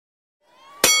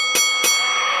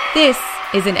This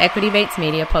is an Equity Mates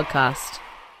Media podcast.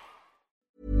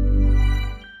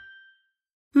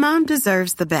 Mom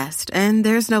deserves the best, and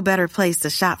there's no better place to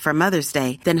shop for Mother's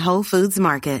Day than Whole Foods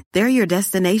Market. They're your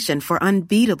destination for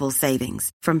unbeatable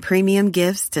savings, from premium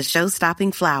gifts to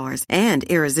show-stopping flowers and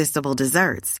irresistible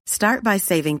desserts. Start by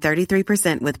saving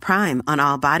 33% with Prime on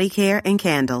all body care and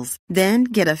candles. Then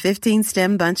get a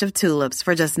 15-stem bunch of tulips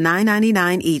for just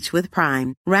 $9.99 each with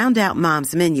Prime. Round out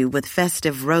Mom's menu with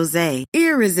festive rosé,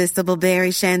 irresistible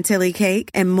berry chantilly cake,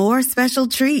 and more special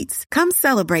treats. Come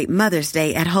celebrate Mother's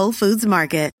Day at Whole Foods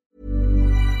Market.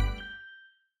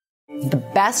 The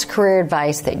best career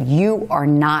advice that you are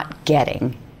not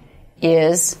getting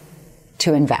is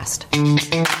to invest.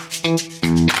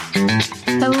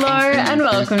 Hello and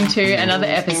welcome to another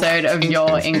episode of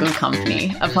You're in Good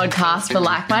Company, a podcast for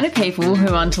like-minded people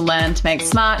who want to learn to make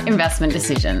smart investment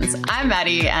decisions. I'm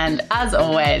Maddie, and as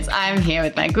always, I'm here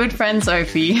with my good friend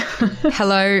Sophie.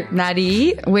 Hello,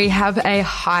 Maddie. We have a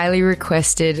highly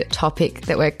requested topic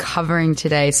that we're covering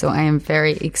today, so I am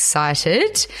very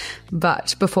excited.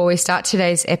 But before we start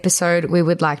today's episode, we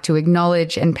would like to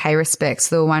acknowledge and pay respects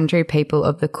to the Wurundjeri people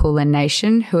of the Kulin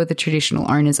Nation, who are the traditional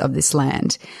owners of this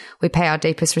land. We pay our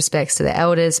deepest respects to the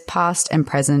elders, past and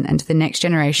present, and to the next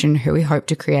generation who we hope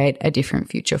to create a different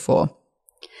future for.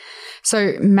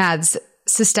 So, Mads,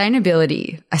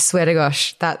 sustainability, I swear to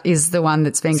gosh, that is the one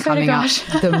that's been coming up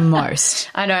the most.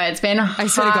 I know, it's been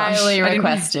highly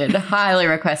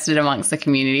requested amongst the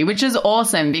community, which is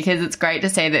awesome because it's great to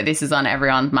see that this is on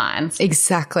everyone's minds.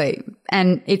 Exactly.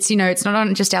 And it's, you know, it's not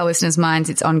on just our listeners' minds,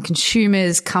 it's on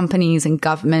consumers, companies and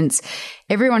governments.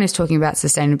 Everyone is talking about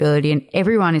sustainability and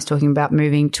everyone is talking about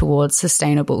moving towards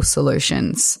sustainable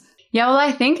solutions. Yeah, well,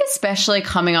 I think especially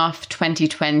coming off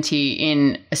 2020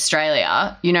 in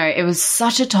Australia, you know, it was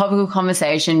such a topical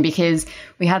conversation because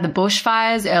we had the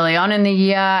bushfires early on in the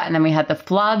year and then we had the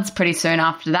floods pretty soon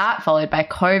after that, followed by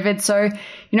COVID. So,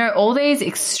 you know, all these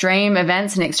extreme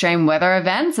events and extreme weather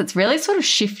events, it's really sort of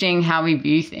shifting how we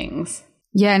view things.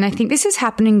 Yeah, and I think this is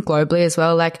happening globally as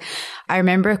well. Like, I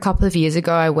remember a couple of years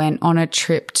ago, I went on a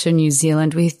trip to New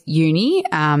Zealand with uni,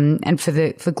 and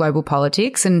for global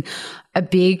politics, and a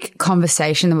big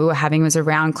conversation that we were having was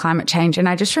around climate change. And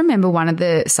I just remember one of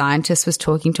the scientists was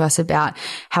talking to us about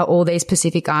how all these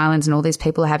Pacific islands and all these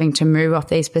people are having to move off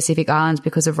these Pacific islands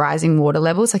because of rising water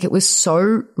levels. Like, it was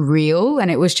so real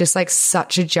and it was just like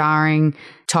such a jarring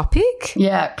topic.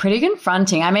 Yeah, pretty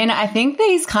confronting. I mean, I think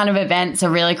these kind of events are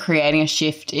really creating a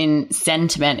shift in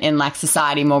sentiment in like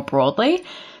society more broadly.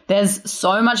 There's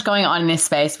so much going on in this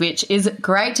space, which is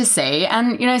great to see.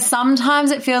 And, you know,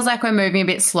 sometimes it feels like we're moving a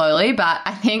bit slowly, but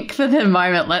I think for the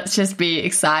moment, let's just be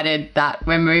excited that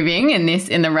we're moving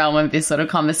in the realm of this sort of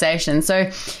conversation. So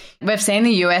we've seen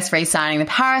the US re-signing the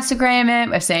Paris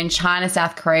Agreement. We've seen China,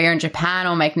 South Korea and Japan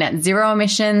all make net zero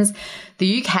emissions.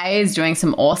 The UK is doing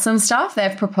some awesome stuff.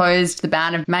 They've proposed the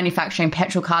ban of manufacturing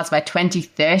petrol cars by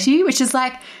 2030, which is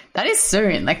like, that is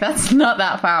soon. Like, that's not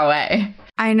that far away.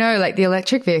 I know, like, the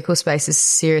electric vehicle space is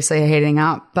seriously heating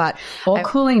up, but... Or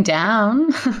cooling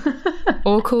down.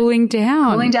 Or cooling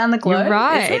down. Cooling down the globe. You're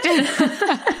right.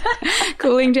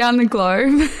 Cooling down the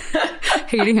globe.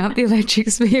 Heating up the electric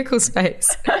vehicle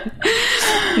space.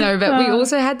 No, but we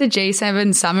also had the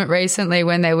G7 summit recently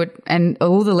when and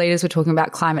all the leaders were talking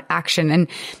about climate action. And,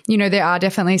 you know, there are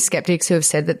definitely skeptics who have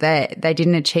said that they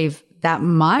didn't achieve that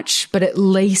much, but at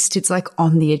least it's like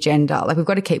on the agenda. Like, we've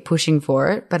got to keep pushing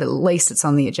for it, but at least it's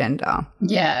on the agenda.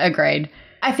 Yeah, agreed.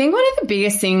 I think one of the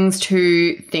biggest things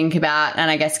to think about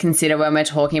and I guess consider when we're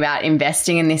talking about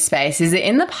investing in this space is that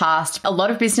in the past, a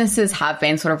lot of businesses have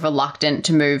been sort of reluctant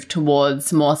to move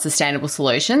towards more sustainable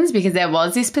solutions because there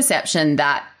was this perception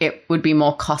that it would be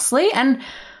more costly. And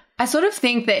I sort of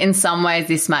think that in some ways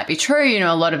this might be true. You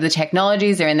know, a lot of the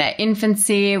technologies are in their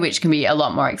infancy, which can be a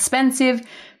lot more expensive.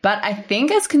 But I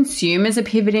think as consumers are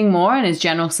pivoting more and as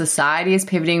general society is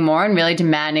pivoting more and really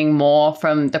demanding more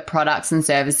from the products and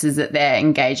services that they're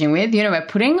engaging with, you know, we're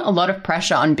putting a lot of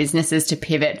pressure on businesses to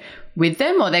pivot with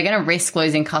them or they're going to risk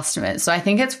losing customers. So I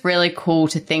think it's really cool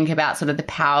to think about sort of the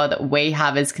power that we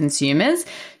have as consumers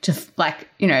to, like,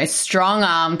 you know, strong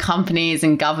arm companies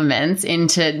and governments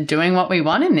into doing what we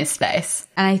want in this space.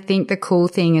 And I think the cool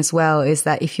thing as well is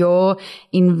that if you're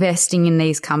investing in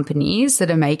these companies that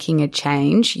are making a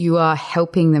change, you are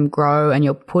helping them grow and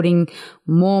you're putting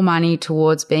more money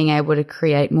towards being able to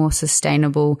create more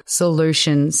sustainable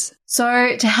solutions.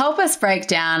 So to help us break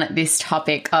down this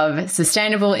topic of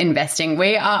sustainable investing,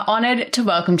 we are honoured to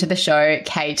welcome to the show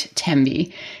Kate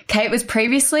Temby. Kate was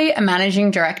previously a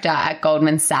managing director at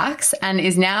Goldman Sachs and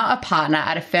is now a partner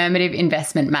at Affirmative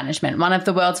Investment Management, one of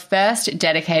the world's first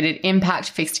dedicated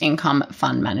impact fixed income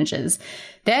fund managers.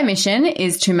 Their mission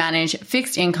is to manage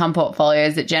fixed income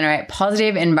portfolios that generate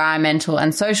positive environmental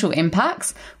and social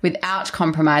impacts without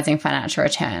compromising financial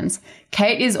returns.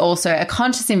 Kate is also a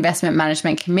Conscious Investment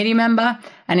Management Committee member,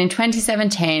 and in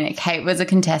 2017, Kate was a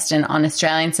contestant on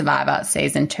Australian Survivor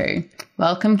Season 2.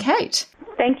 Welcome, Kate.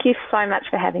 Thank you so much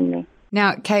for having me.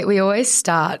 Now, Kate, we always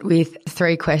start with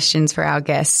 3 questions for our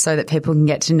guests so that people can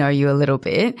get to know you a little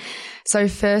bit. So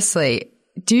firstly,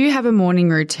 do you have a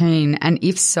morning routine? And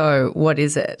if so, what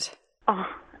is it? Oh,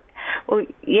 well,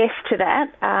 yes to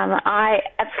that. I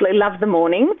absolutely love the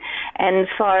morning. And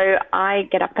so I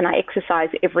get up and I exercise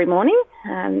every morning.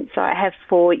 So I have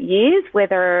for years,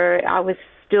 whether I was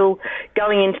still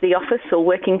going into the office or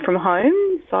working from home.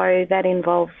 So that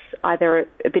involves either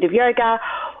a bit of yoga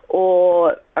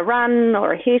or a run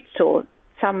or a HIIT or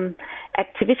some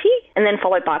activity, and then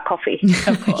followed by coffee.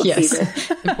 Of course. Yes.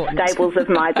 The staples of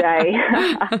my day.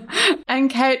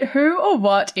 And Kate, who or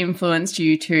what influenced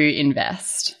you to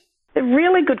invest?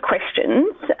 Really good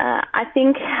questions. I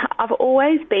think I've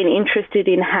always been interested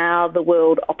in how the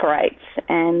world operates,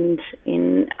 and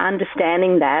in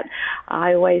understanding that,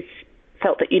 I always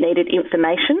felt that you needed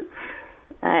information.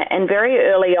 And very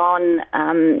early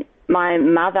on, my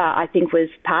mother, I think, was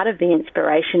part of the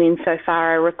inspiration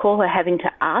insofar I recall her having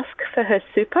to ask for her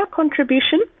super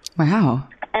contribution. Wow.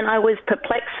 And I was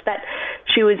perplexed that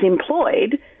she was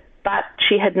employed, but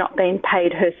she had not been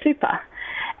paid her super.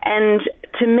 And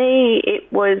to me, it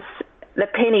was the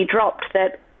penny dropped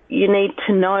that you need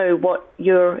to know what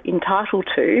you're entitled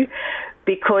to,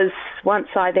 because once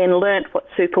I then learnt what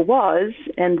super was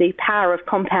and the power of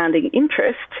compounding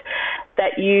interest,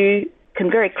 that you can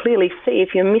very clearly see if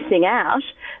you're missing out,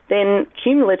 then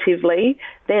cumulatively,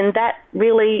 then that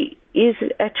really is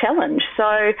a challenge. So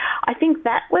I think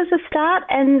that was a start.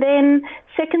 And then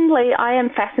secondly, I am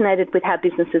fascinated with how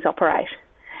businesses operate.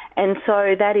 And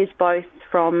so that is both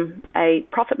from a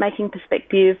profit-making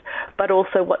perspective, but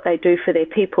also what they do for their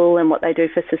people and what they do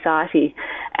for society.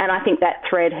 And I think that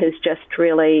thread has just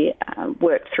really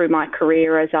worked through my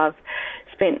career as I've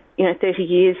spent 30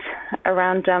 years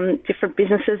around different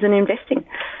businesses and investing.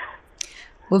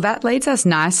 Well, that leads us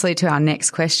nicely to our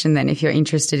next question then, if you're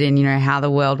interested in, how the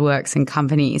world works and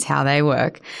companies, how they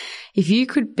work. If you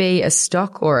could be a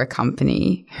stock or a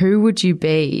company, who would you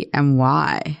be and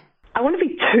why? I want to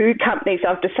be 2 companies,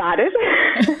 I've decided.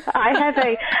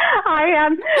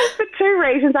 For 2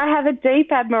 reasons. I have a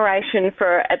deep admiration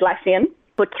for Atlassian.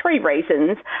 For 3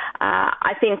 reasons.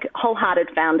 I think wholehearted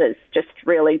founders just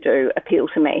really do appeal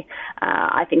to me.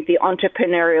 I think the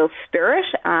entrepreneurial spirit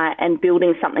and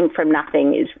building something from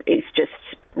nothing is just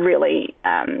really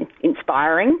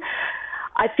inspiring.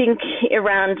 I think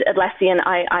around Atlassian,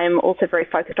 I am also very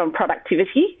focused on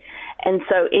productivity. And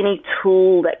so any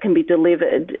tool that can be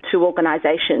delivered to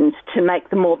organisations to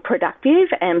make them more productive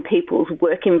and people's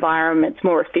work environments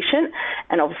more efficient,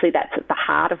 and obviously that's at the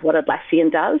heart of what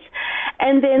Atlassian does.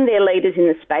 And then they're leaders in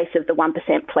the space of the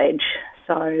 1% pledge.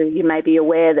 So you may be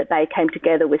aware that they came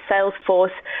together with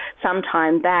Salesforce some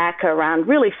time back around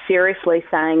really seriously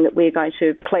saying that we're going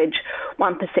to pledge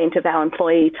 1% of our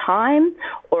employee time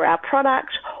or our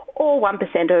product or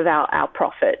 1% of our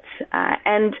profits.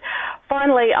 And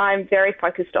finally, I'm very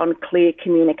focused on clear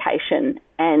communication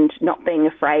and not being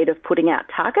afraid of putting out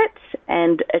targets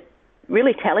and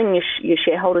really telling your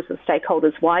shareholders and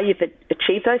stakeholders why you've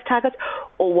achieved those targets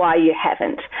or why you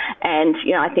haven't. And,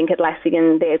 I think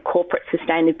Atlassian, their corporate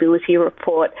sustainability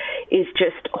report is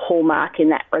just a hallmark in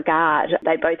that regard.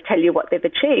 They both tell you what they've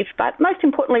achieved, but most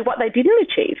importantly, what they didn't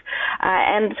achieve.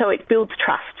 And so it builds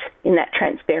trust in that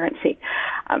transparency.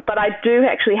 But I do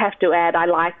actually have to add, I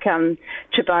like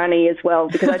Chobani as well,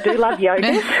 because I do love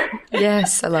yogurt.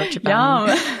 Yes, I love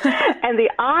Chobani. And the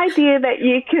idea that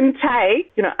you can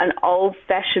take, an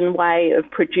old-fashioned way of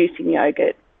producing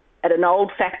yogurt at an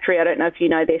old factory. I don't know if you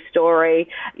know their story.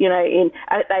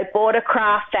 They bought a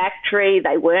craft factory.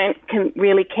 They weren't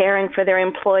really caring for their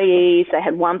employees. They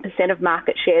had 1% of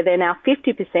market share. They're now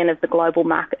 50% of the global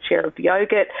market share of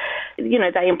yogurt.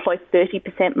 They employ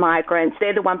 30% migrants.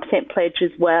 They're the 1% pledge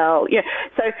as well.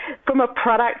 So from a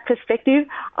product perspective,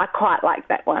 I quite like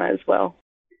that one as well.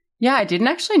 Yeah, I didn't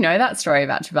actually know that story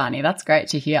about Chobani. That's great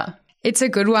to hear. It's a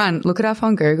good one. Look it up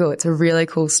on Google. It's a really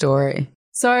cool story.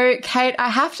 So, Kate, I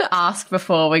have to ask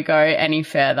before we go any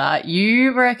further,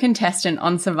 you were a contestant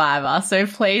on Survivor, so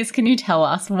please can you tell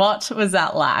us what was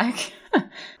that like?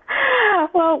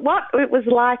 Well, Well, what it was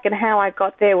like and how I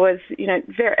got there was,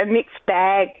 a mixed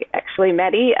bag, actually,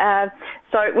 Maddie.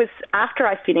 So it was after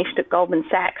I finished at Goldman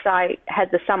Sachs, I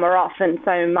had the summer off, and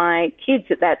so my kids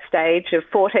at that stage of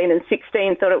 14 and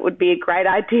 16 thought it would be a great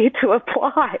idea to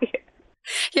apply.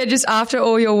 Yeah, just after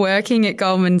all you're working at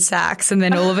Goldman Sachs and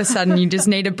then all of a sudden you just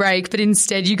need a break, but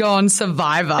instead you go on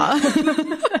Survivor.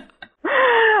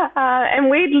 And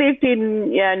we'd lived in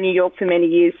New York for many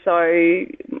years, so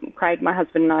Craig, my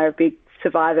husband, and I are big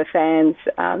Survivor fans,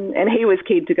 and he was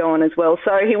keen to go on as well.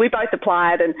 So we both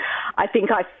applied, and I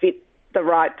think I fit the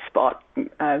right spot,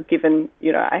 given,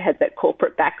 I had that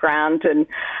corporate background.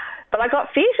 But I got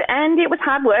fit, and it was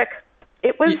hard work.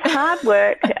 It was hard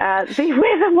work. The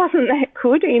weather wasn't that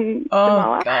good in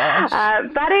Samoa.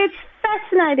 But it's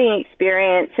fascinating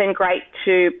experience and great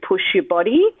to push your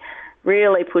body,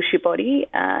 really push your body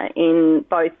in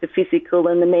both the physical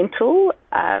and the mental.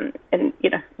 And,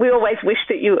 we always wish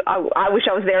that I wish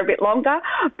I was there a bit longer,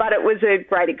 but it was a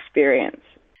great experience.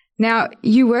 Now,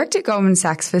 you worked at Goldman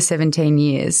Sachs for 17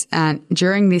 years, and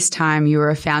during this time you were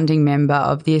a founding member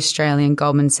of the Australian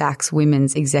Goldman Sachs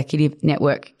Women's Executive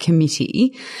Network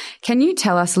Committee. Can you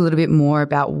tell us a little bit more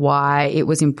about why it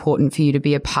was important for you to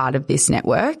be a part of this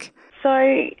network? So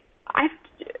I have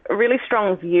a really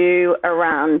strong view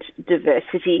around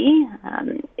diversity.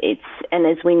 And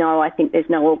as we know, I think there's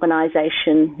no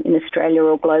organisation in Australia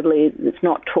or globally that's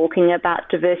not talking about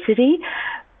diversity.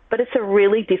 But it's a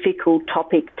really difficult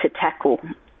topic to tackle.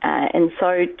 And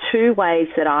so two ways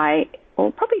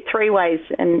probably three ways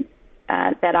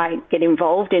that I get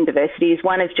involved in diversity is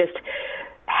one is just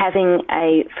having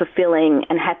a fulfilling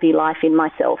and happy life in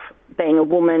myself, being a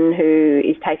woman who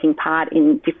is taking part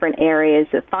in different areas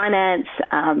of finance,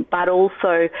 but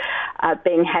also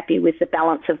being happy with the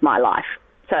balance of my life.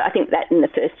 So I think that in the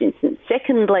first instance.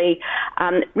 Secondly,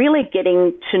 really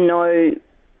getting to know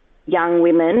young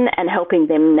women and helping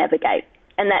them navigate.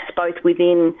 And that's both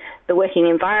within the working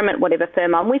environment, whatever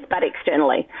firm I'm with, but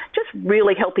externally. Just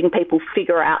really helping people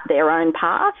figure out their own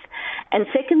path. And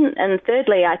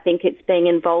thirdly, I think it's being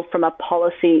involved from a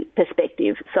policy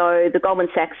perspective. So the Goldman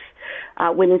Sachs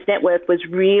Women's Network was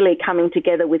really coming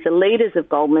together with the leaders of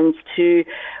Goldman's to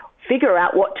figure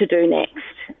out what to do next.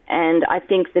 And I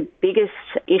think the biggest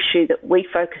issue that we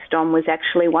focused on was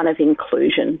actually one of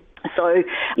inclusion. So,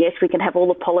 yes, we can have all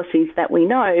the policies that we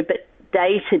know, but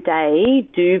day to day,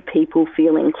 do people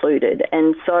feel included?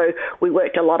 And so we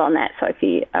worked a lot on that,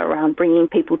 Sophie, around bringing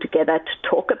people together to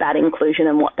talk about inclusion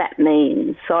and what that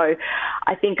means. So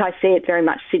I think I see it very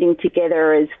much sitting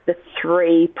together as the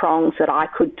three prongs that I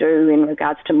could do in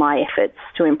regards to my efforts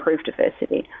to improve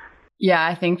diversity. Yeah,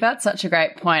 I think that's such a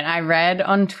great point. I read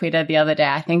on Twitter the other day,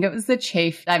 I think it was the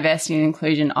Chief Diversity and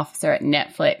Inclusion Officer at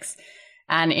Netflix.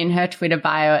 And in her Twitter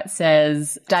bio, it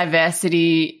says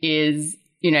diversity is,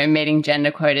 meeting gender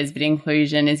quotas, but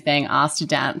inclusion is being asked to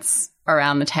dance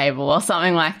around the table or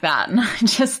something like that. And I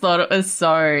just thought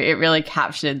it really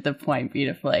captured the point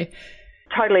beautifully.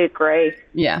 Totally agree.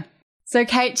 Yeah. So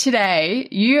Kate, today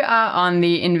you are on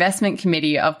the investment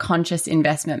committee of Conscious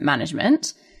Investment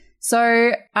Management.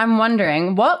 So I'm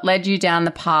wondering, what led you down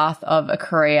the path of a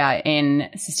career in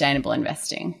sustainable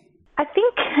investing? I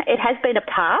think it has been a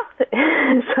path,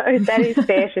 so that is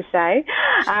fair to say,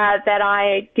 that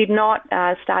I did not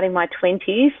start in my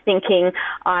 20s thinking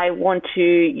I want to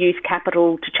use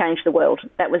capital to change the world.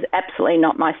 That was absolutely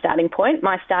not my starting point.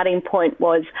 My starting point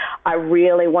was I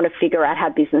really want to figure out how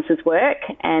businesses work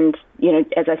and,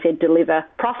 as I said, deliver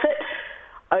profit.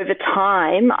 Over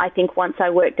time, I think once I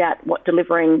worked out what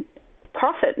delivering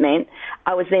profit meant,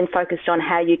 I was then focused on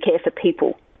how you care for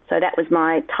people. So that was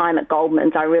my time at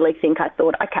Goldman's. I really think I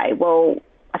thought, okay, well,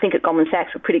 I think at Goldman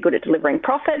Sachs we're pretty good at delivering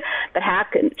profit, but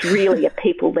it's really a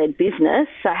people-led business.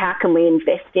 So how can we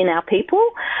invest in our people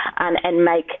and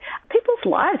make people's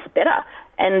lives better?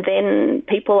 And then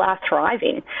people are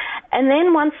thriving. And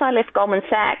then once I left Goldman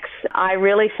Sachs, I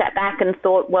really sat back and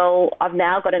thought, well, I've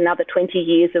now got another 20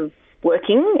 years of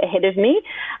working ahead of me.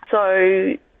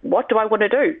 So what do I want to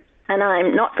do? And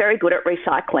I'm not very good at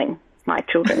recycling. My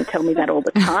children tell me that all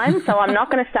the time. So I'm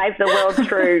not going to save the world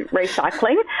through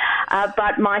recycling.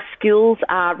 But my skills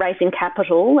are raising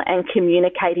capital and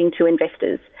communicating to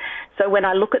investors. So when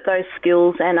I look at those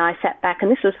skills and I sat back,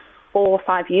 and this was 4 or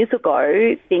 5 years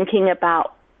ago, thinking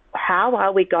about how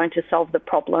are we going to solve the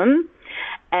problem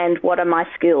and what are my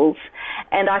skills?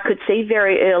 And I could see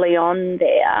very early on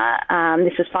there,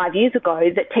 this was 5 years ago,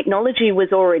 that technology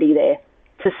was already there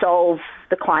to solve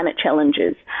the climate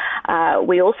challenges.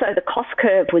 The cost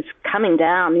curve was coming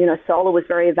down, solar was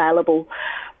very available.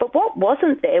 But what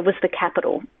wasn't there was the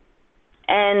capital.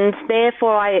 And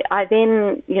therefore, I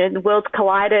then, the worlds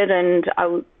collided, and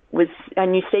I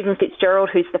knew Stephen Fitzgerald,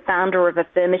 who's the founder of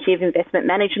Affirmative Investment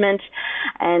Management.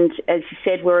 And as you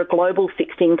said, we're a global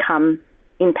fixed income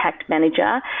impact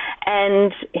manager.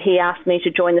 And he asked me to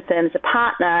join the firm as a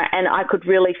partner. And I could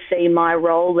really see my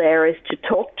role there is to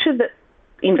talk to the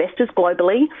investors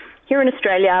globally, here in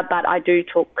Australia, but I do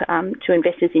talk to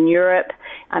investors in Europe,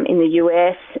 in the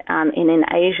US, and in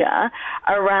Asia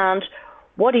around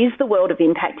what is the world of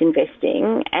impact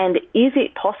investing, and is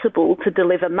it possible to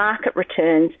deliver market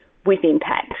returns with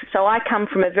impact? So I come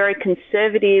from a very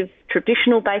conservative,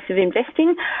 traditional base of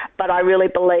investing, but I really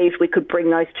believe we could bring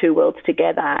those two worlds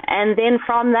together. And then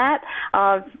from that,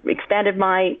 I've expanded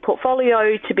my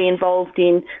portfolio to be involved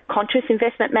in conscious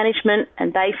investment management,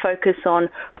 and they focus on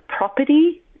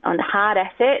property, on hard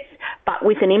assets, but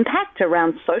with an impact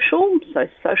around social, so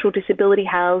social disability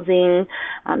housing,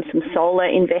 some solar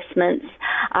investments,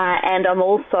 and I'm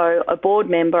also a board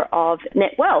member of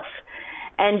Netwealth.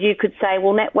 And you could say,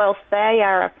 well, Netwealth, they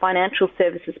are a financial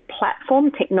services platform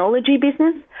technology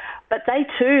business, but they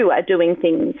too are doing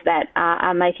things that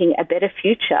are making a better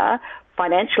future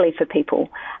financially for people.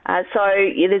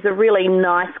 There's a really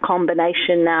nice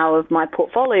combination now of my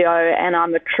portfolio, and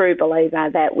I'm a true believer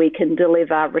that we can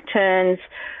deliver returns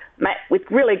with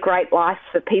really great life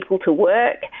for people to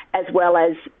work, as well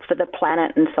as for the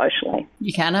planet and socially.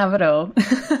 You can have it all.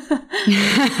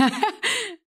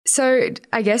 So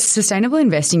I guess sustainable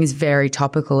investing is very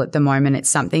topical at the moment. It's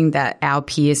something that our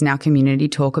peers in our community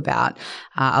talk about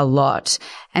a lot.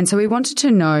 And so we wanted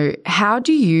to know, how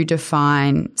do you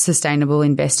define sustainable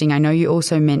investing? I know you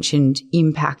also mentioned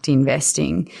impact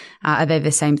investing. Are they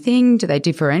the same thing? Do they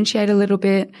differentiate a little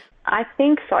bit? I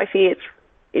think, Sophie,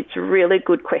 it's a really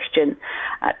good question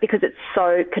because it's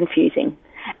so confusing.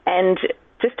 And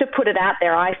just to put it out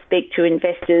there, I speak to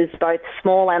investors, both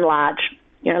small and large,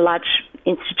 large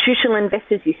institutional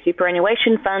investors, your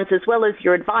superannuation funds, as well as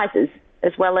your advisors,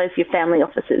 as well as your family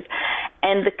offices.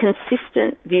 And the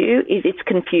consistent view is it's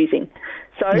confusing.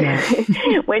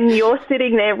 So when you're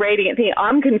sitting there reading it thinking,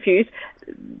 I'm confused,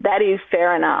 that is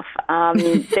fair enough.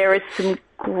 There is some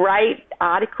great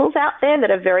articles out there that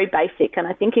are very basic. And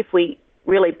I think if we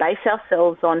really base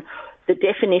ourselves on the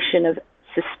definition of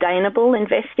sustainable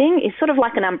investing is sort of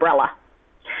like an umbrella.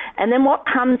 And then what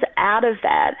comes out of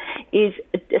that is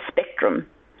a spectrum.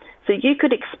 So you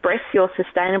could express your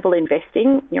sustainable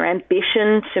investing, your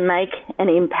ambition to make an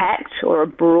impact or a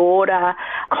broader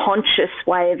conscious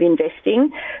way of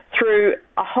investing through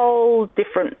a whole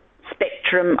different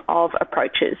spectrum of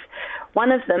approaches.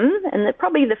 One of them, and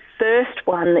probably the first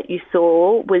one that you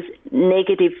saw, was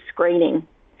negative screening.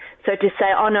 So to say,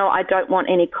 oh no, I don't want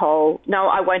any coal. No,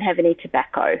 I won't have any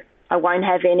tobacco. I won't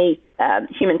have any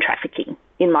human trafficking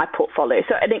in my portfolio.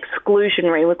 So an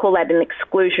exclusionary, we call that an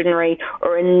exclusionary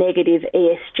or a negative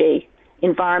ESG,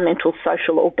 environmental,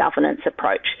 social or governance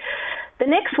approach. The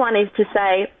next one is to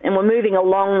say, and we're moving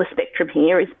along the spectrum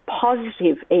here, is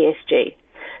positive ESG.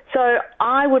 So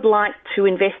I would like to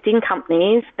invest in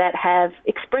companies that have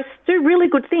do really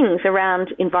good things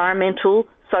around environmental,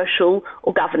 social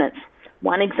or governance.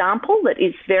 One example that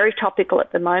is very topical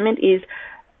at the moment is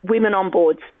women on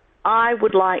boards. I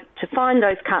would like to find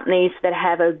those companies that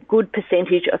have a good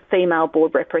percentage of female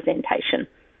board representation.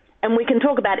 And we can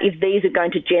talk about if these are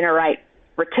going to generate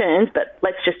returns, but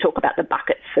let's just talk about the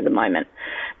buckets for the moment.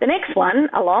 The next one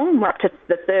we're up to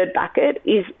the third bucket,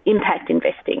 is impact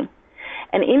investing.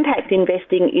 And impact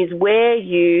investing is where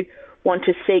you want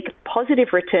to seek positive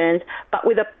returns, but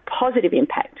with a positive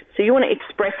impact. So you want to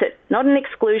express it, not an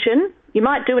exclusion. You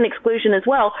might do an exclusion as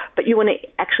well, but you want to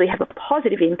actually have a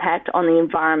positive impact on the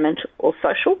environment or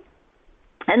social.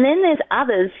 And then there's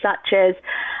others such as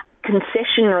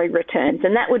concessionary returns,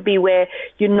 and that would be where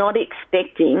you're not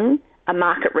expecting a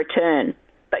market return,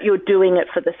 but you're doing it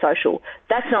for the social.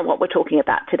 That's not what we're talking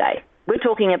about today. We're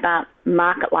talking about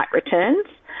market-like returns.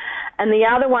 And the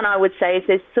other one I would say is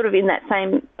there's sort of in that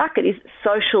same bucket is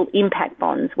social impact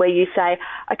bonds, where you say,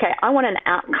 okay, I want an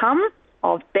outcome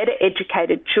of better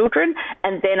educated children,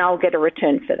 and then I'll get a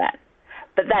return for that.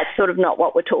 But that's sort of not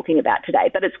what we're talking about today.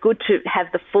 But it's good to have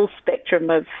the full spectrum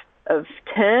of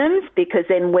terms, because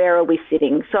then where are we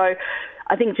sitting? So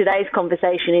I think today's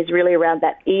conversation is really around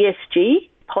that ESG,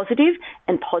 positive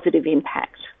and positive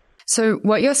impact. So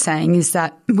what you're saying is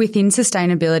that within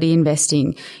sustainability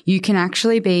investing, you can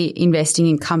actually be investing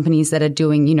in companies that are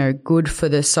doing, good for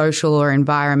the social or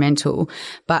environmental.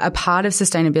 But a part of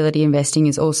sustainability investing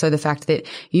is also the fact that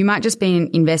you might just be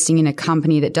investing in a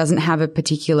company that doesn't have a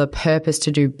particular purpose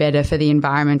to do better for the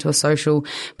environment or social,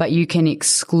 but you can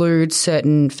exclude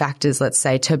certain factors, let's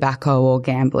say tobacco or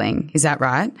gambling. Is that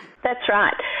right? That's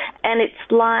right. And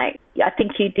it's like, I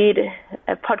think you did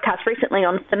a podcast recently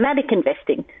on thematic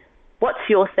investing. What's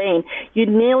your theme?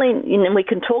 And we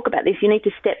can talk about this, you need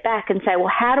to step back and say,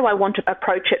 well, how do I want to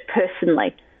approach it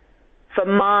personally? For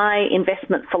my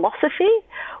investment philosophy,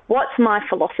 what's my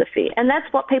philosophy? And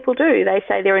that's what people do. They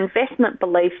say their investment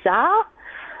beliefs are,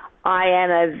 I am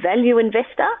a value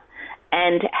investor,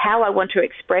 and how I want to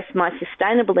express my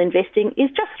sustainable investing is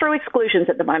just through exclusions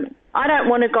at the moment. I don't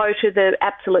want to go to the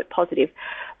absolute positive,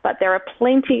 but there are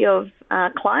plenty of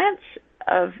clients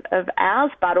of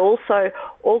ours, but also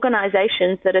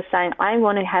organisations that are saying, I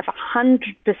want to have 100%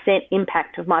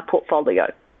 impact of my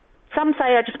portfolio. Some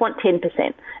say I just want 10%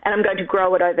 and I'm going to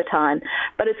grow it over time.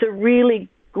 But it's a really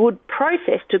good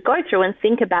process to go through and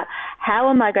think about how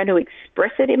am I going to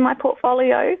express it in my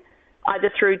portfolio,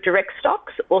 either through direct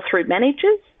stocks or through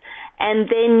managers, and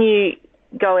then you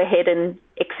go ahead and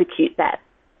execute that.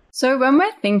 So when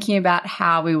we're thinking about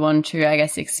how we want to, I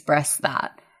guess, express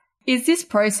that, is this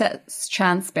process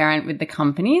transparent with the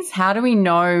companies? How do we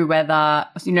know whether,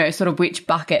 sort of which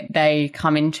bucket they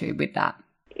come into with that?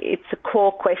 It's a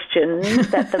core question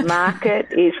that the market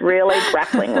is really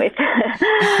grappling with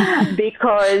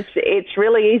because it's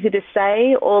really easy to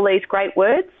say all these great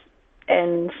words.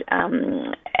 And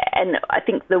I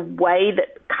think the way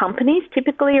that companies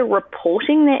typically are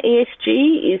reporting their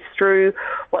ESG is through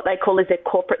what they call as their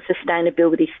corporate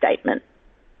sustainability statement.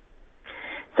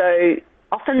 So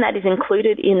often that is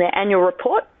included in their annual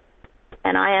report.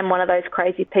 And I am one of those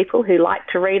crazy people who like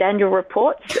to read annual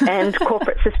reports and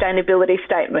corporate sustainability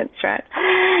statements, right?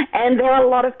 And there are a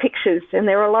lot of pictures and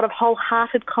there are a lot of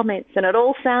wholehearted comments and it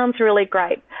all sounds really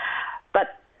great. But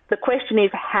the question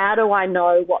is, how do I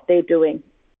know what they're doing?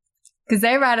 Because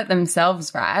they write it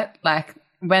themselves, right? Like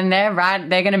when they're right,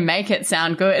 they're going to make it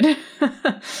sound good.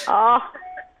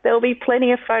 There'll be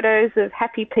plenty of photos of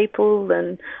happy people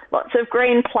and lots of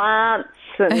green plants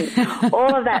and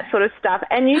all of that sort of stuff.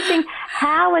 And you think,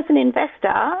 how as an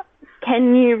investor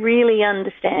can you really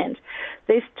understand?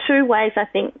 There's two ways I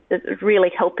think that are really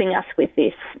helping us with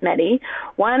this, Maddie.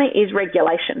 One is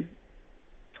regulation.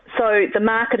 So the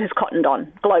market has cottoned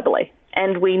on globally,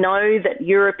 and we know that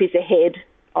Europe is ahead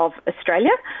of Australia.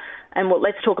 And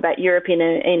let's talk about Europe in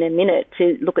a minute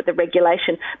to look at the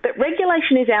regulation. But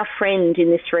regulation is our friend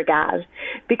in this regard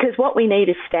because what we need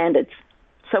is standards.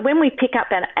 So when we pick up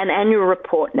an annual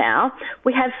report now,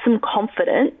 we have some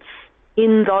confidence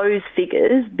in those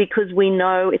figures because we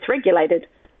know it's regulated,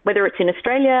 whether it's in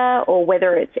Australia or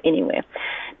whether it's anywhere.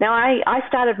 Now, I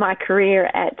started my career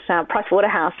at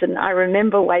Pricewaterhouse, and I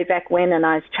remember way back when, and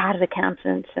I was chartered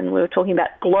accountant, and we were talking about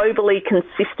globally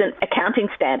consistent accounting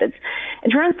standards.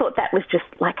 And everyone thought that was just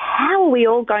like, how are we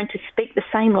all going to speak the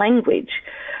same language?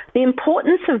 The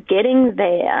importance of getting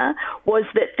there was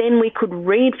that then we could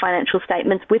read financial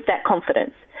statements with that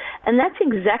confidence. And that's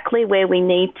exactly where we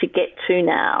need to get to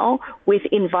now with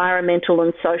environmental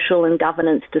and social and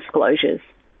governance disclosures.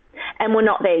 And we're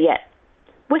not there yet.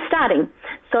 We're starting.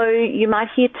 So you might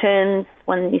hear terms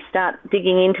when you start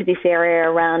digging into this area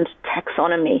around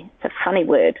taxonomy. It's a funny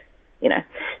word,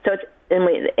 So it's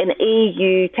an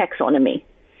EU taxonomy.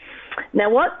 Now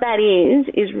what that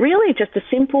is really just a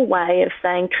simple way of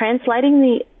saying translating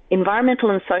the environmental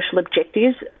and social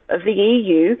objectives of the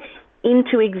EU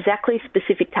into exactly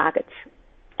specific targets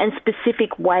and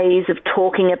specific ways of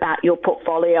talking about your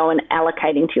portfolio and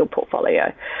allocating to your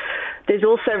portfolio. There's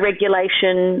also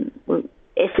regulation,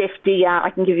 SFDR, I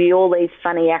can give you all these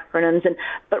funny acronyms,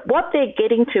 but what they're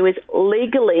getting to is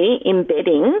legally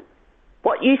embedding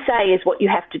what you say is what you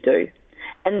have to do.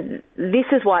 And this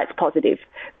is why it's positive,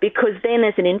 because then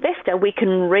as an investor, we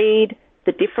can read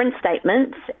the different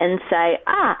statements and say,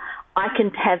 I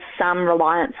can have some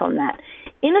reliance on that.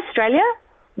 In Australia,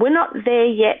 we're not there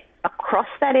yet across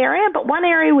that area, but one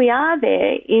area we are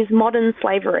there is modern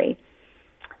slavery.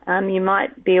 You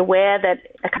might be aware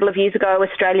that a couple of years ago,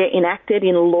 Australia enacted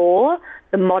in law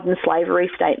the modern slavery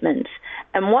statement.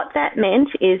 And what that meant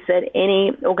is that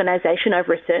any organisation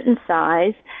over a certain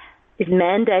size is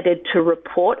mandated to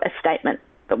report a statement.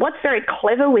 But what's very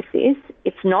clever with this,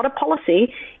 it's not a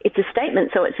policy, it's a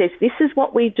statement. So it says, this is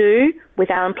what we do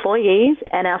with our employees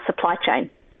and our supply chain.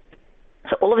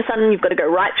 So all of a sudden, you've got to go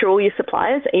right through all your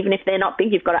suppliers, even if they're not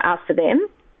big, you've got to ask for them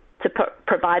to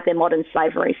provide their modern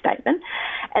slavery statement.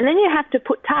 And then you have to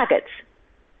put targets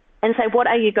and say, what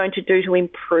are you going to do to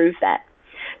improve that?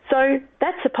 So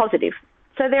that's a positive.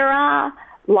 So there are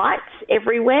lights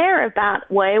everywhere about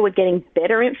where we're getting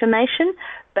better information,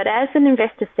 but as an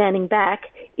investor standing back,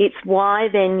 it's why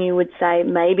then you would say,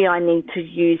 maybe I need to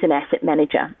use an asset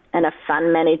manager and a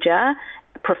fund manager,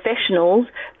 professionals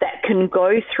that can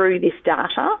go through this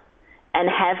data and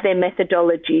have their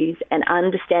methodologies and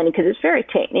understanding, because it's very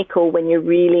technical when you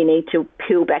really need to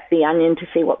peel back the onion to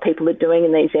see what people are doing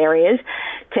in these areas,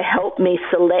 to help me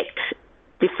select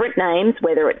different names,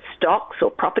 whether it's stocks or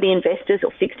property investors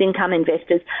or fixed income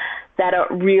investors, that are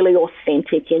really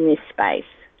authentic in this space.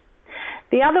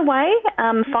 The other way,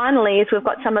 finally, is we've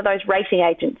got some of those rating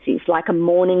agencies like a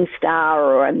Morningstar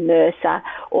or a Mercer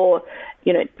or,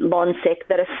 Lonsec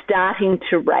that are starting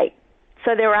to rate.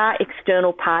 So there are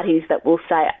external parties that will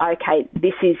say, okay,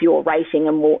 this is your rating,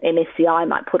 and MSCI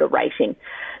might put a rating.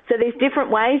 So there's different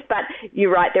ways, but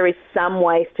you're right, there is some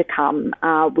ways to come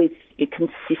with your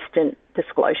consistent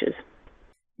disclosures.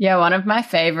 Yeah, one of my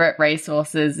favorite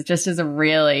resources, just as a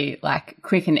really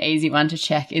quick and easy one to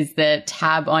check, is the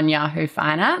tab on Yahoo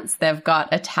Finance. They've got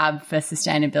a tab for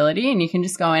sustainability, and you can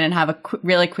just go in and have a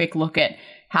really quick look at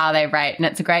how they rate. And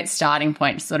it's a great starting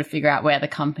point to sort of figure out where the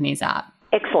company's at.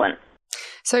 Excellent.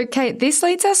 So, Kate, this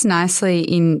leads us nicely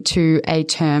into a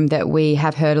term that we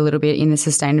have heard a little bit in the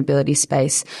sustainability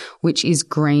space, which is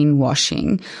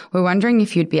greenwashing. We're wondering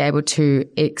if you'd be able to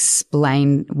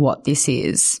explain what this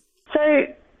is. So,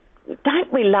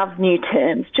 don't we love new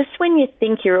terms? Just when you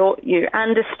think you're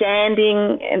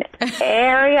understanding an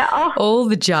area, all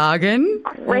the jargon,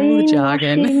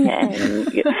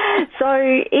 So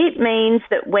it means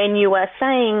that when you are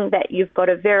saying that you've got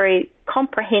a very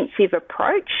comprehensive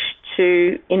approach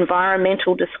to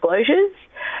environmental disclosures,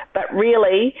 but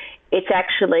really it's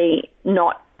actually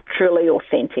not truly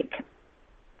authentic.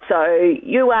 So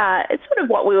it's sort of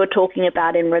what we were talking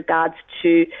about in regards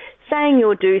to saying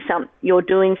you're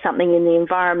doing something in the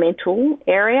environmental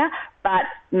area, but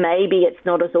maybe it's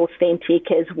not as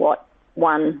authentic as what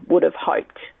one would have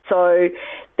hoped. So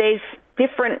there's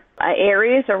different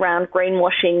areas around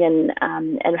greenwashing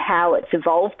and how it's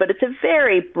evolved, but it's a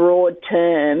very broad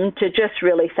term to just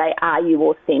really say, are you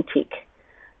authentic?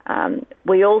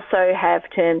 We also have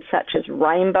terms such as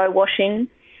rainbow washing.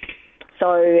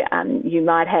 So you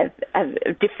might have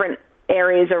different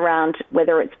areas around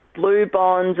whether it's blue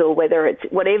bonds or whether it's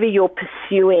whatever you're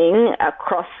pursuing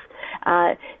across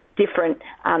different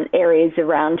areas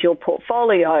around your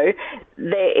portfolio,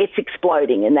 it's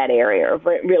exploding in that area of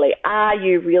really, are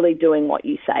you really doing what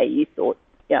you say you thought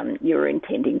you were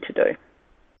intending to do?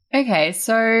 Okay,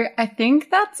 so I think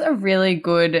that's a really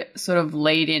good sort of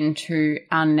lead into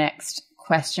our next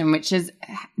question, which is,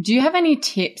 do you have any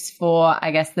tips for,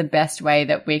 I guess, the best way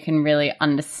that we can really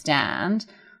understand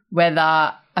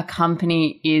whether a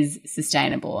company is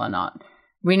sustainable or not?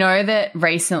 We know that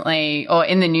recently, or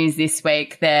in the news this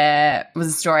week, there was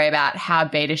a story about how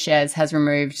BetaShares has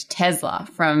removed Tesla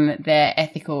from their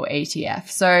ethical ETF.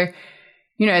 So,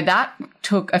 that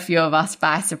took a few of us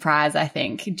by surprise, I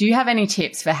think. Do you have any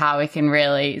tips for how we can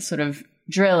really sort of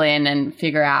drill in and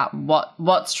figure out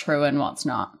what's true and what's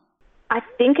not? I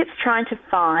think it's trying to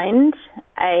find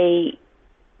a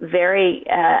very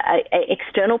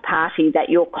external party that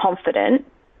you're confident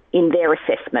in their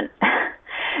assessment.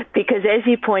 Because as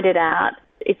you pointed out,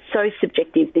 it's so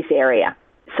subjective, this area.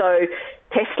 So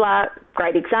Tesla,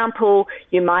 great example,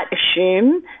 you might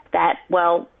assume that,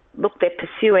 well, look, they're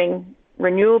pursuing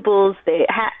renewables.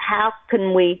 How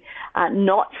can we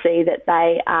not see that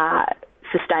they are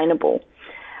sustainable?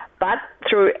 But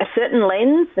through a certain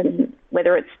lens, and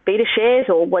whether it's BetaShares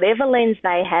or whatever lens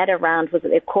they had around, was it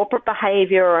their corporate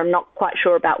behaviour, or I'm not quite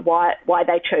sure about why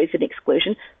they chose an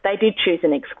exclusion, they did choose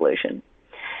an exclusion.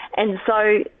 And so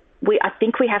I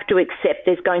think we have to accept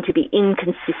there's going to be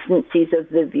inconsistencies of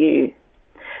the view.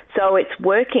 So it's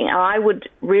working. I would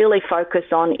really focus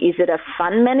on, is it a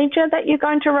fund manager that you're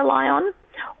going to rely on,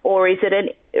 or is it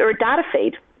a data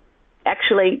feed?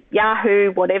 Actually,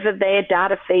 Yahoo, whatever their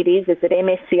data feed is it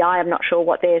MSCI? I'm not sure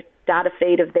what their data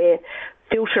feed of their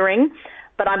filtering,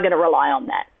 but I'm going to rely on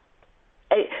that.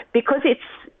 Because it's,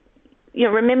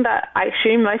 remember, I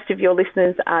assume most of your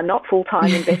listeners are not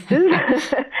full-time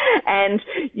investors and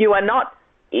you are not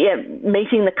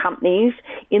meeting the companies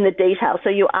in the detail.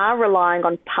 So you are relying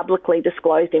on publicly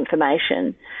disclosed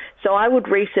information. So I would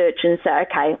research and say,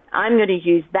 okay, I'm going to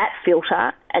use that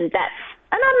filter and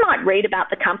I might read about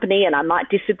the company and I might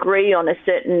disagree on a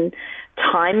certain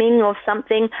timing of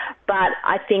something, but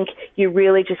I think you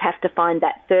really just have to find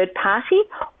that third party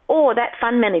or that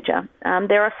fund manager.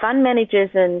 There are fund managers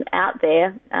out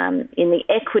there in the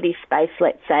equity space,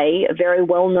 let's say. A very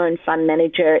well-known fund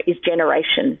manager is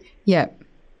Generation. Yeah.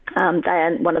 They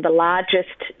are one of the largest,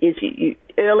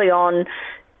 early on,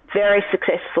 very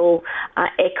successful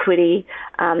equity,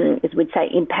 as we'd say,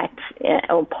 impact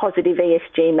or positive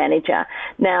ESG manager.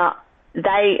 Now,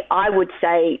 I would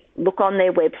say, look on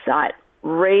their website,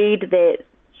 read their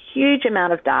huge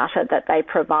amount of data that they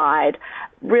provide,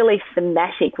 really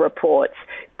thematic reports.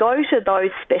 Go to those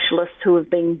specialists who have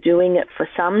been doing it for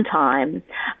some time,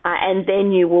 and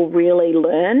then you will really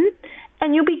learn.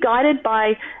 And you'll be guided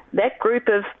by that group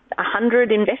of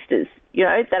 100 investors,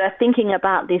 that are thinking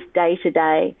about this day to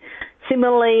day.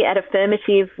 Similarly, at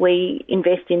Affirmative, we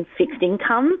invest in fixed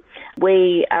income.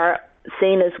 We are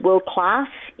seen as world-class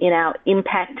in our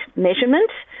impact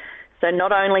measurement. So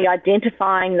not only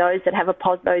identifying those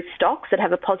those stocks that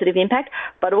have a positive impact,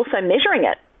 but also measuring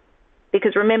it.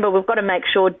 Because remember, we've got to make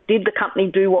sure, did the company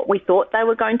do what we thought they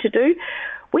were going to do?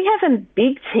 We have a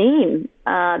big team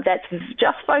that's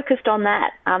just focused on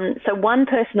that. So one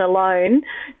person alone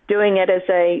doing it as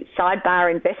a sidebar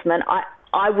investment,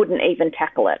 I wouldn't even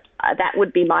tackle it. That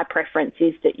would be my preference,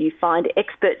 is that you find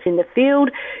experts in the field,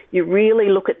 you really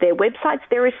look at their websites.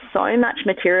 There is so much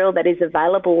material that is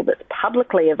available, that's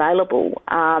publicly available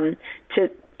to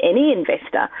any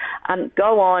investor.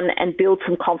 Go on and build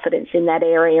some confidence in that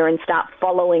area and start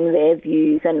following their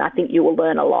views, and I think you will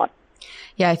learn a lot.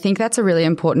 Yeah, I think that's a really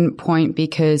important point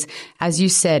because, as you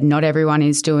said, not everyone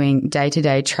is doing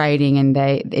day-to-day trading, and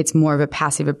it's more of a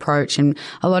passive approach. And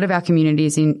a lot of our community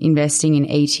is investing in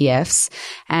ETFs,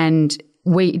 and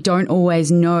we don't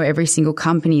always know every single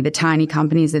company, the tiny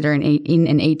companies that are in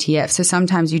an ETF. So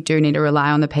sometimes you do need to rely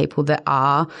on the people that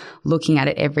are looking at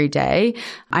it every day.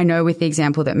 I know with the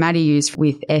example that Maddie used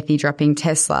with Ethy dropping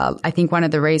Tesla, I think one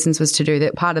of the reasons was to do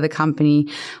that part of the company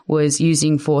was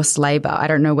using forced labor. I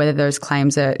don't know whether those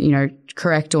claims are,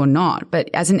 correct or not, but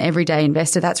as an everyday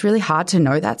investor, that's really hard to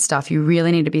know that stuff. You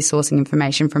really need to be sourcing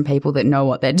information from people that know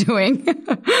what they're doing.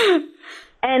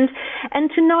 And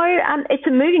to know, it's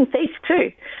a moving feast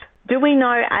too. Do we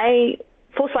know,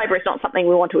 forced labour is not something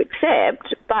we want to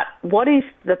accept, but what is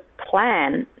the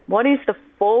plan? What is the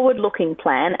forward-looking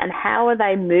plan, and how are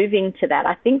they moving to that?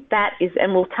 I think that is,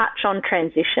 and we'll touch on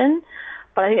transition,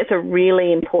 but I think it's a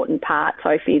really important part,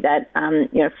 Sophie, that,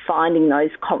 finding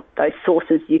those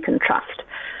sources you can trust.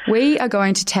 We are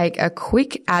going to take a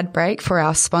quick ad break for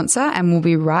our sponsor, and we'll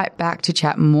be right back to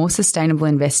chat more sustainable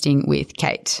investing with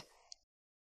Kate.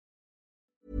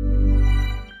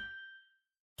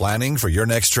 Planning for your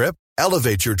next trip?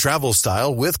 Elevate your travel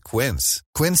style with Quince.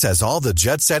 Quince has all the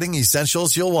jet-setting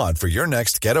essentials you'll want for your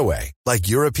next getaway, like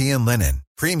European linen,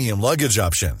 premium luggage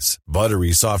options,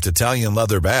 buttery soft Italian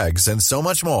leather bags, and so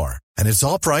much more. And it's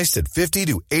all priced at 50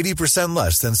 to 80%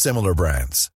 less than similar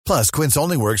brands. Plus, Quince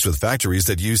only works with factories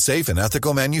that use safe and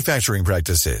ethical manufacturing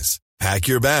practices. Pack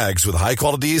your bags with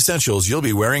high-quality essentials you'll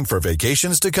be wearing for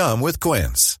vacations to come with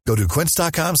Quince. Go to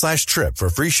quince.com/trip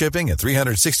for free shipping and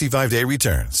 365-day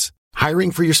returns. Hiring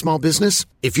for your small business?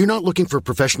 If you're not looking for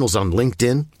professionals on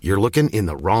LinkedIn, you're looking in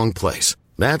the wrong place.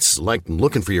 That's like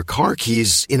looking for your car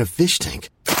keys in a fish tank.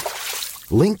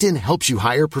 LinkedIn helps you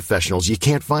hire professionals you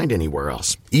can't find anywhere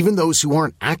else, even those who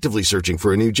aren't actively searching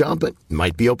for a new job but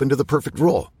might be open to the perfect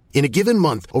role. In a given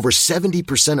month, over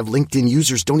 70% of LinkedIn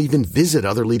users don't even visit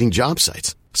other leading job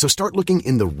sites. So start looking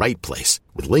in the right place.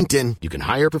 With LinkedIn, you can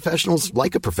hire professionals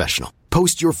like a professional.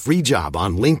 Post your free job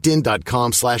on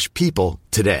linkedin.com/people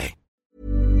today.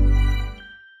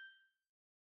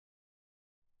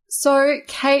 So,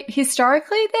 Kate,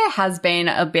 historically, there has been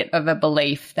a bit of a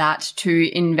belief that to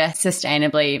invest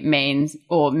sustainably means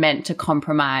or meant to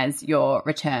compromise your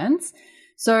returns.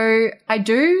 So I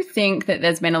do think that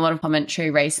there's been a lot of commentary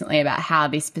recently about how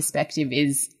this perspective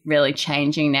is really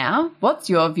changing now. What's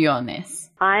your view on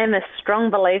this? I am a strong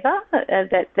believer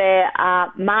that there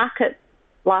are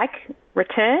market-like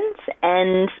returns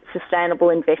and sustainable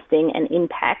investing and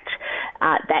impact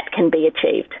that can be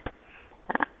achieved.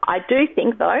 I do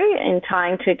think, though, in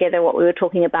tying together what we were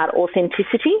talking about,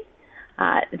 authenticity,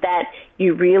 that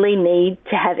you really need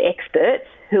to have experts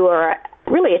who are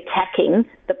really attacking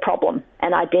the problem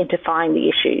and identifying the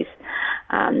issues.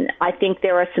 I think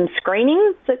there are some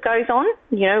screenings that goes on.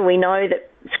 We know that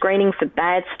screening for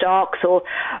bad stocks,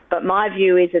 but my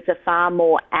view is it's a far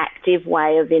more active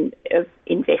way of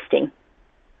investing.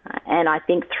 And I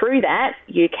think through that,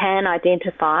 you can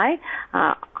identify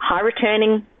high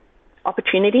returning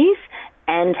opportunities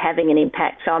and having an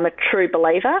impact. So I'm a true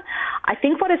believer. I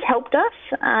think what has helped us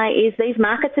is these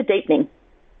markets are deepening.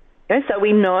 So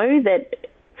we know that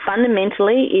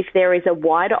fundamentally, if there is a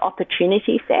wider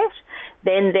opportunity set,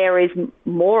 then there is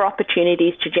more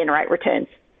opportunities to generate returns.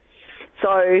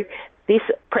 So this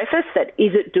preface that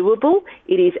is it doable?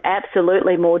 It is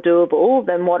absolutely more doable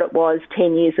than what it was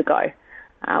 10 years ago.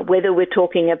 Whether we're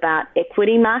talking about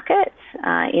equity markets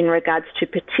in regards to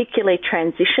particularly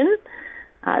transition,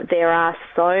 there are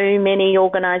so many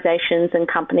organisations and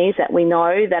companies that we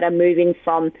know that are moving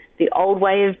from the old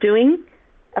way of doing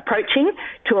approaching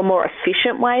to a more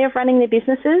efficient way of running their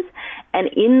businesses. And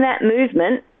in that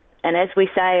movement, and as we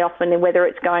say often, whether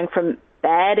it's going from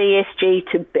bad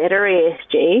ESG to better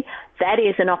ESG, that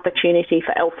is an opportunity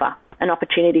for alpha, an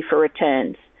opportunity for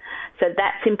returns. So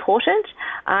that's important,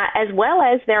 as well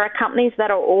as there are companies that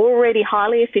are already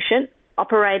highly efficient,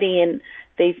 operating in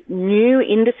these new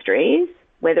industries,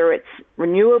 whether it's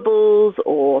renewables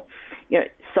or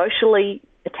socially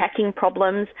attacking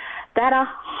problems, that are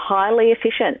highly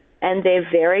efficient and they're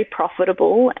very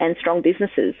profitable and strong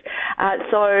businesses.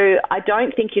 So I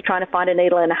don't think you're trying to find a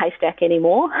needle in a haystack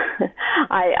anymore.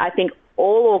 I think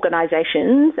all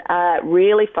organisations are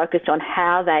really focused on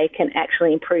how they can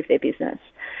actually improve their business.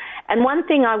 And one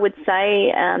thing I would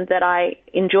say that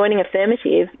in joining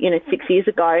Affirmative, 6 years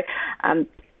ago, 5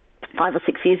 or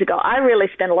 6 years ago, I really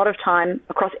spent a lot of time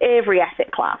across every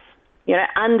asset class,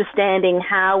 understanding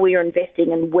how we are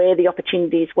investing and where the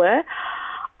opportunities were.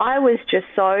 I was just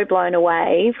so blown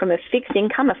away from a fixed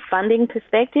income, a funding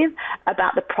perspective,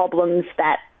 about the problems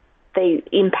that the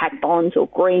impact bonds or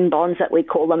green bonds that we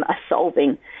call them are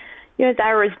solving. They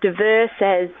are as diverse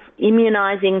as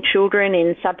immunising children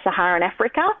in sub-Saharan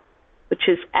Africa, which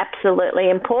is absolutely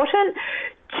important,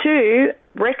 to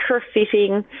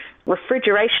retrofitting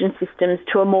refrigeration systems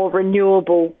to a more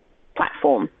renewable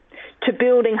platform, to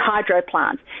building hydro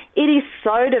plants. It is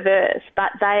so diverse,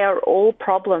 but they are all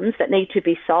problems that need to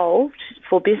be solved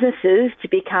for businesses to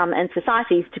become and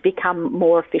societies to become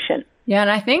more efficient. Yeah,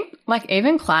 and I think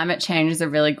even climate change is a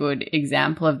really good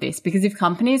example of this, because if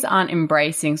companies aren't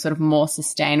embracing sort of more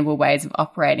sustainable ways of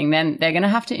operating, then they're going to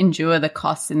have to endure the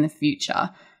costs in the future.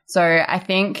 So I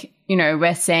think,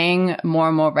 we're seeing more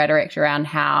and more rhetoric around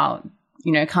how,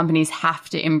 companies have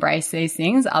to embrace these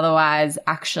things. Otherwise,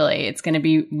 actually, it's going to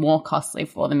be more costly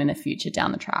for them in the future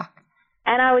down the track.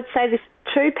 And I would say there's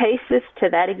two pieces to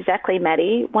that exactly,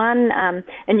 Maddie. One,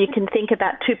 and you can think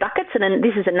about two buckets, and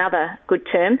this is another good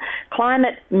term,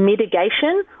 climate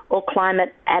mitigation or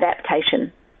climate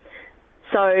adaptation.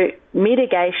 So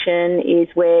mitigation is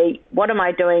where, what am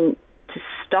I doing to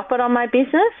stop it on my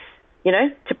business?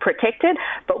 To protect it,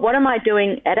 but what am I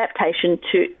doing adaptation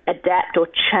to adapt or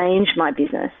change my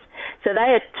business? So they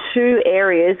are two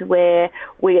areas where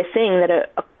we are seeing that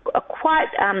are quite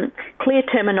clear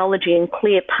terminology and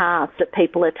clear paths that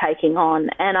people are taking on.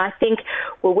 And I think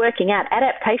we're working out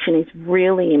adaptation is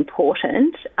really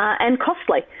important and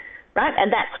costly, right?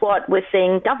 And that's what we're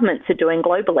seeing governments are doing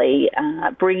globally,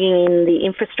 bringing in the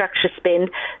infrastructure spend.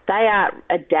 They are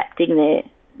adapting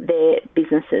their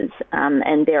businesses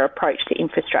and their approach to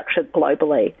infrastructure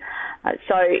globally.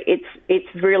 So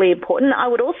it's really important. I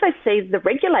would also see the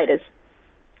regulators.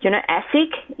 ASIC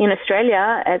in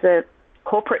Australia, as a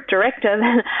corporate director,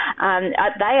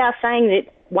 they are saying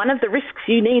that one of the risks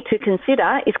you need to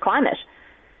consider is climate.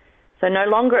 So no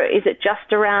longer is it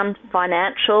just around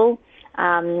financial,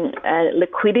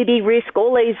 liquidity risk,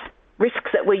 all these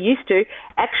risks that we're used to.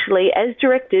 Actually, as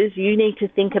directors, you need to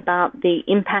think about the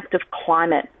impact of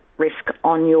climate risk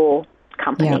on your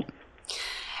company. Yeah.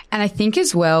 And I think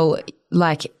as well,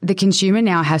 the consumer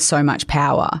now has so much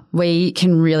power. We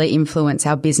can really influence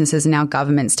our businesses and our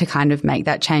governments to kind of make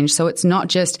that change. So it's not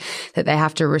just that they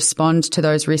have to respond to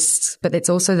those risks, but it's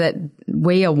also that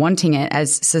we are wanting it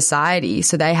as society.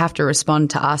 So they have to respond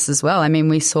to us as well. I mean,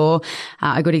 we saw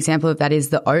a good example of that is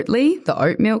the Oatly, the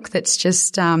oat milk that's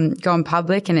just gone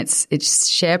public, and its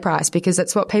share price, because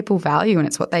that's what people value and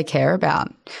it's what they care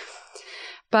about.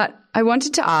 But I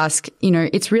wanted to ask,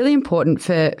 it's really important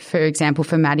for example,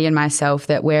 for Maddie and myself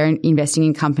that we're investing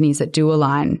in companies that do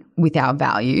align with our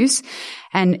values.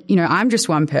 And, I'm just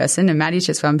one person and Maddie's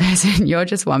just one person, you're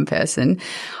just one person.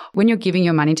 When you're giving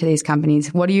your money to these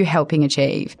companies, what are you helping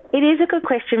achieve? It is a good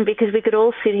question, because we could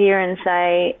all sit here and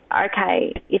say,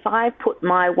 okay, if I put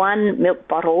my one milk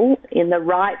bottle in the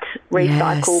right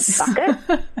recycle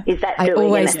bucket, is that doing anything? I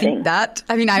always think that.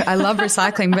 I mean, I love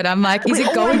recycling, but I'm like, is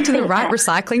it going to the right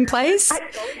recycling place?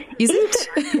 Is it?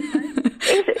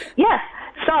 Yeah.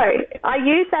 So I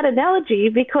use that analogy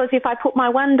because if I put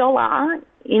my $1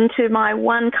 into my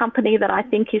one company that I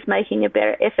think is making a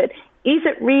better effort, is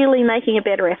it really making a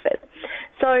better effort?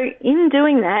 So in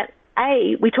doing that,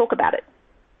 we talk about it.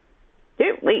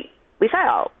 We say,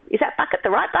 oh, is that bucket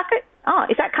the right bucket? Oh,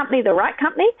 is that company the right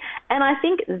company? And I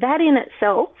think that in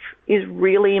itself is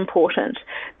really important,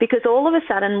 because all of a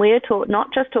sudden we're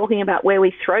not just talking about where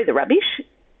we throw the rubbish,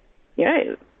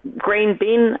 green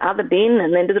bin, other bin,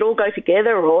 and then does it all go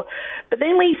together? But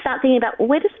then we start thinking about, well,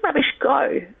 where does the rubbish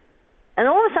go? And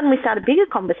all of a sudden we start a bigger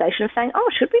conversation of saying, oh,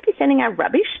 should we be sending our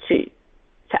rubbish to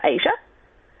Asia?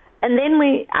 And then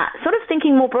we sort of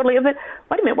thinking more broadly of it,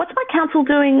 wait a minute, what's my council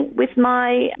doing with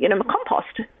my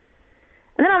compost?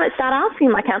 And then I might start asking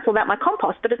my council about my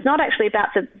compost, but it's not actually about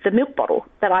the milk bottle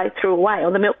that I threw away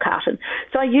or the milk carton.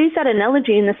 So I use that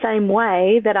analogy in the same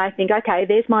way that I think, okay,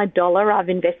 there's my $1 I've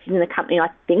invested in a company I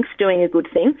think's doing a good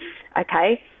thing.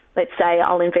 Okay, let's say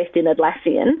I'll invest in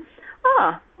Atlassian.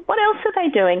 What else are they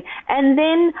doing? And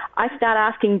then I start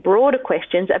asking broader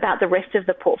questions about the rest of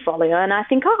the portfolio, and I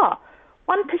think, 1%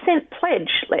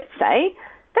 pledge, let's say,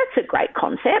 that's a great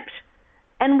concept.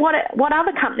 And what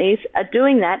other companies are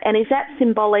doing that, and is that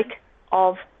symbolic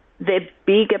of their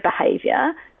bigger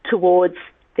behaviour towards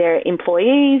their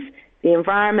employees, the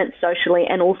environment, socially,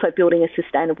 and also building a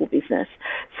sustainable business?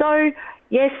 So,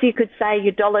 yes, you could say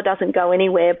your dollar doesn't go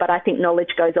anywhere, but I think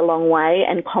knowledge goes a long way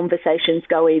and conversations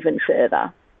go even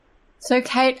further. So,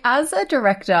 Kate, as a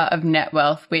director of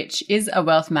Netwealth, which is a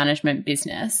wealth management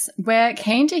business, we're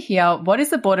keen to hear what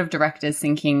is the board of directors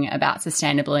thinking about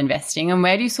sustainable investing, and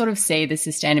where do you sort of see the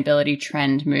sustainability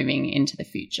trend moving into the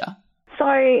future? So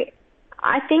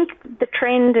I think the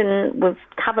trend, and we've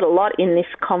covered a lot in this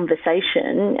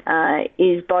conversation,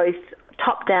 is both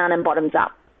top down and bottoms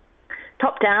up.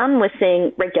 Top down, we're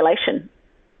seeing regulation.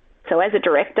 So as a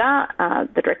director,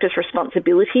 the director's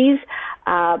responsibilities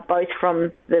are both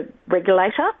from the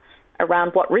regulator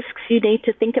around what risks you need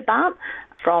to think about,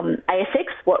 from ASX,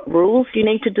 what rules you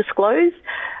need to disclose,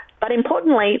 but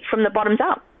importantly, from the bottoms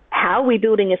up, how are we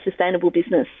building a sustainable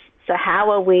business? So how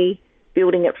are we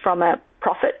building it from a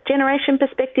profit generation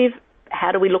perspective?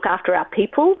 How do we look after our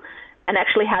people? And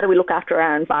actually, how do we look after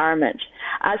our environment?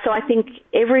 So I think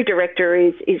every director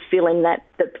is feeling that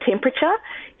the temperature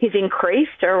has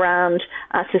increased around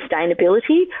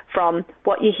sustainability, from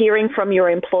what you're hearing from your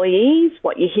employees,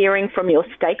 what you're hearing from your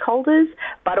stakeholders,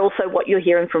 but also what you're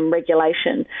hearing from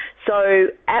regulation. So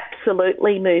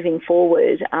absolutely moving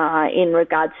forward in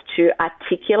regards to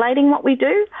articulating what we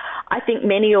do. I think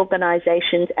many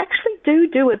organisations actually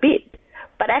do a bit,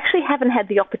 but actually haven't had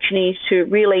the opportunity to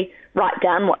really write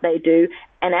down what they do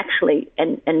and actually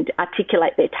and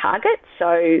articulate their targets.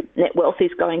 So Netwealth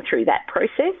is going through that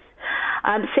process.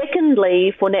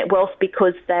 Secondly, for Netwealth,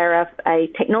 because they're a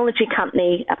technology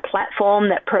company, a platform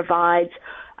that provides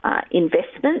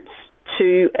investments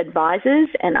to advisors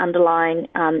and underlying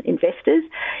investors,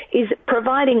 is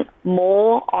providing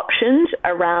more options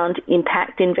around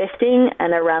impact investing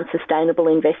and around sustainable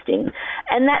investing.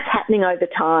 And that's happening over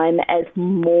time as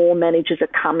more managers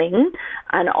are coming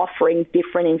and offering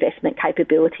different investment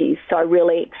capabilities. So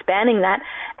really expanding that.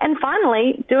 And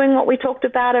finally, doing what we talked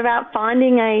about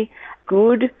finding a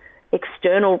good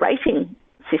external rating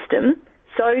system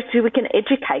so we can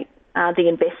educate the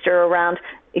investor around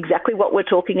exactly what we're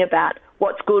talking about,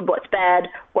 what's good, what's bad,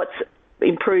 what's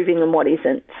improving and what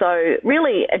isn't. So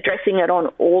really addressing it on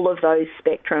all of those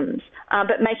spectrums,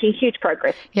 but making huge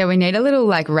progress. Yeah, we need a little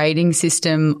rating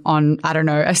system on,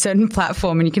 a certain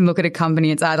platform, and you can look at a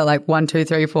company, it's either 1, 2,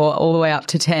 3, 4, all the way up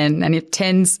to 10. And if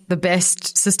 10's the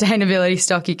best sustainability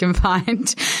stock you can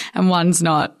find and 1's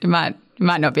not, it might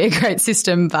not be a great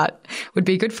system, but would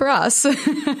be good for us.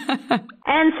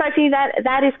 And Sophie,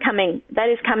 that is coming. That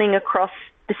is coming across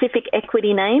specific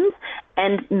equity names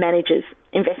and managers,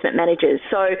 investment managers.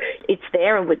 So it's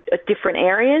there with different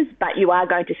areas, but you are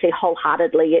going to see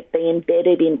wholeheartedly it be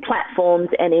embedded in platforms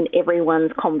and in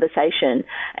everyone's conversation.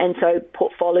 And so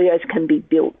portfolios can be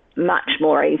built much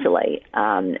more easily.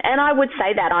 And I would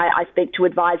say that I speak to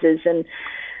advisors, and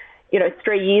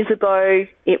 3 years ago,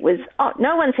 it was,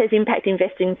 no one says impact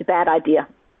investing is a bad idea.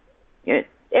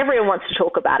 Everyone wants to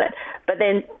talk about it. But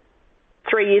then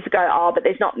 3 years ago, but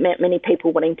there's not many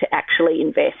people wanting to actually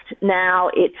invest. Now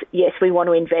it's, yes, we want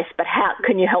to invest, but how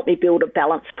can you help me build a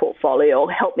balanced portfolio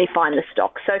or help me find the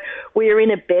stock? So we're in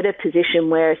a better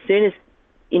position where as soon as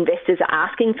investors are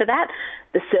asking for that,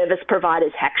 the service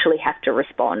providers actually have to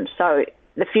respond. So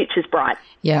the future's bright.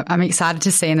 Yeah, I'm excited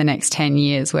to see in the next 10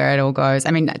 years where it all goes.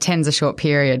 10's a short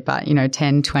period, but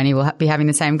 10, 20, we'll be having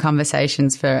the same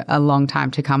conversations for a long time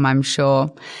to come, I'm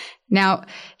sure. Now,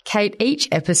 Kate, each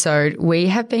episode we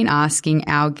have been asking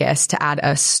our guests to add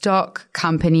a stock,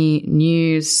 company,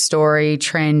 news, story,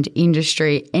 trend,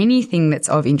 industry, anything that's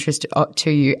of interest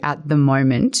to you at the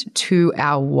moment to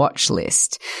our watch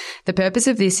list. The purpose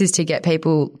of this is to get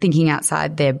people thinking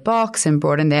outside their box and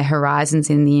broaden their horizons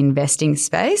in the investing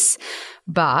space.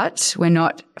 But we're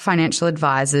not financial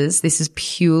advisors. This is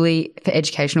purely for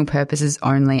educational purposes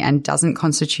only and doesn't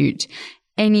constitute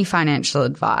any financial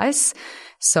advice.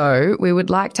 So we would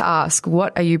like to ask,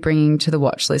 what are you bringing to the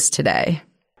watch list today?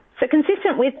 So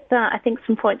consistent with, I think,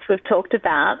 some points we've talked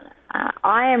about,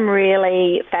 I am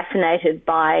really fascinated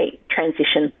by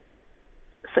transition.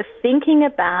 So thinking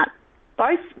about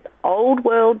both old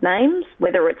world names,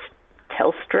 whether it's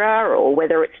Telstra or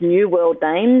whether it's new world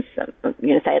names,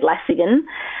 say Atlassian,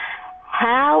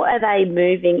 how are they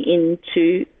moving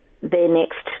into their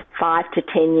next 5 to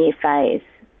 10 year phase?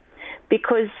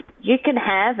 Because you can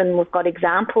have, and we've got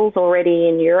examples already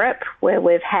in Europe where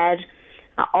we've had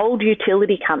old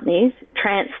utility companies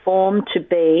transform to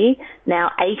be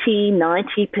now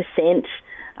 80-90%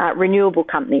 renewable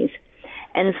companies.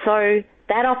 And so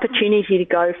that opportunity to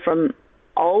go from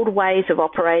old ways of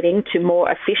operating to more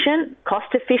efficient,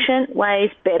 cost-efficient ways,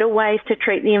 better ways to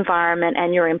treat the environment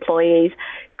and your employees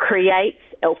creates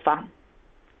alpha.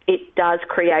 It does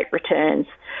create returns.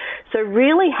 So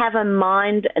really have a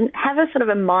mind and have a sort of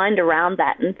a mind around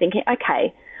that and thinking,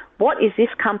 okay, what is this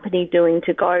company doing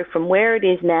to go from where it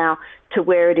is now to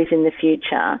where it is in the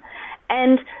future?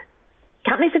 And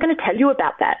companies are going to tell you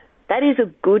about that. That is a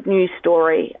good news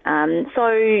story. So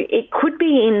it could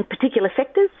be in particular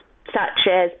sectors, such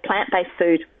as plant-based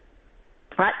food,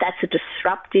 right? That's a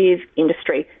disruptive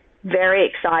industry. Very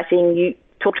exciting. You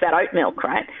talked about oat milk,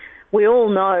 right? We all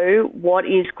know what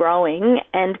is growing,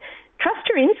 and trust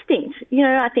your instincts.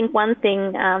 I think one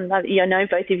thing I know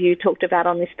both of you talked about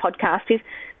on this podcast is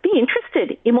be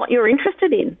interested in what you're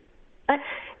interested in.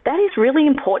 That is really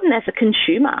important as a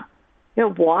consumer.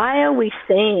 Why are we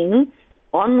seeing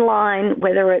online,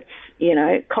 whether it's,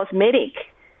 cosmetic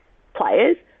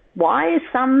players, why is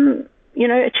some,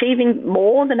 achieving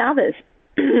more than others?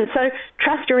 So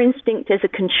trust your instinct as a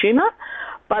consumer,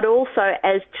 but also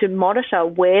as to monitor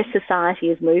where society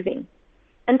is moving.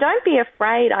 And don't be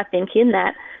afraid, I think, in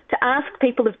that, to ask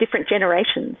people of different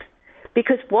generations.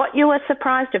 Because what you are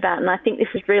surprised about, and I think this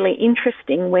is really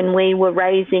interesting, when we were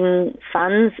raising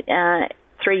funds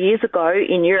 3 years ago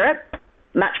in Europe,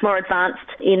 much more advanced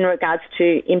in regards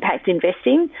to impact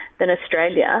investing than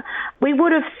Australia, we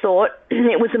would have thought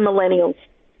it was the millennials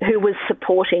who was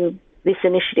supporting this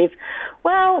initiative.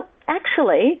 Well,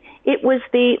 actually, it was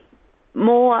the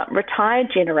more retired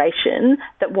generation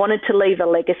that wanted to leave a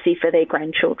legacy for their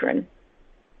grandchildren.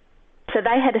 So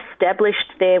they had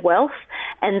established their wealth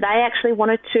and they actually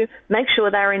wanted to make sure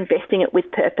they were investing it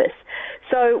with purpose.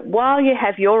 So while you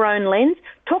have your own lens,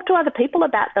 talk to other people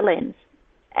about the lens.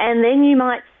 And then you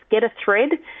might get a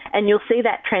thread and you'll see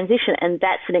that transition, and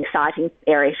that's an exciting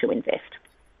area to invest.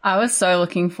 I was so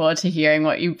looking forward to hearing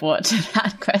what you brought to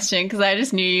that question because I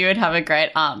just knew you would have a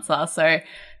great answer. So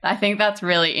I think that's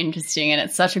really interesting, and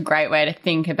it's such a great way to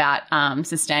think about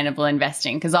sustainable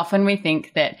investing, because often we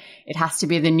think that it has to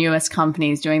be the newest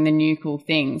companies doing the new cool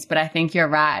things. But I think you're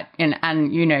right.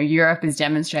 And Europe has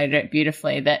demonstrated it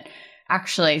beautifully that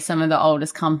actually some of the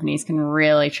oldest companies can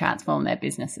really transform their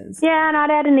businesses. Yeah, and I'd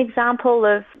add an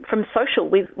example from social.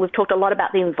 We've talked a lot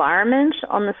about the environment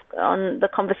on the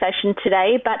conversation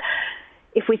today, but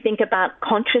if we think about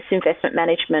conscious investment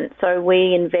management, so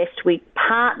we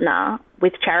partner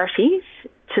with charities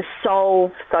to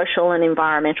solve social and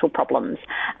environmental problems,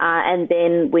 and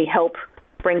then we help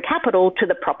bring capital to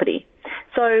the property.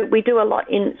 So we do a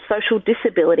lot in social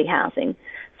disability housing.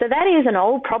 So that is an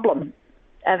old problem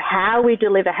of how we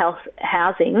deliver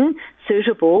housing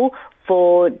suitable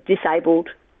for disabled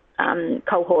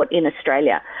cohort in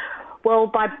Australia. Well,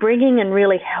 by bringing and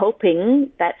really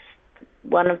helping, that's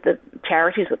one of the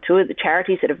charities or two of the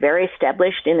charities that are very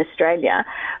established in Australia,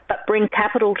 but bring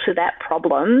capital to that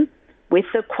problem with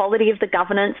the quality of the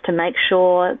governance to make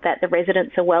sure that the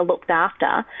residents are well looked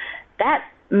after. That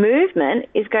movement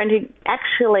is going to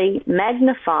actually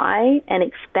magnify and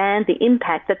expand the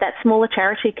impact that smaller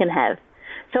charity can have.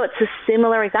 So it's a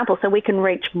similar example. So we can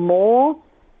reach more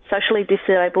socially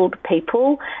disabled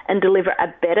people and deliver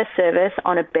a better service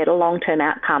on a better long-term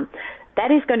outcome.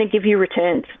 That is going to give you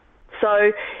returns.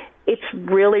 So it's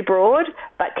really broad,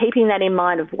 but keeping that in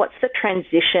mind of what's the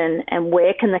transition and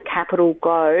where can the capital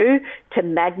go to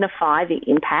magnify the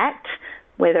impact,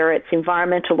 whether it's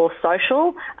environmental or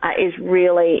social, is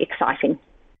really exciting.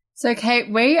 So,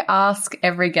 Kate, we ask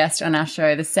every guest on our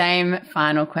show the same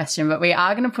final question, but we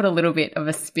are going to put a little bit of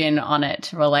a spin on it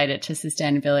to relate it to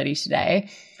sustainability today.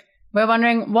 We're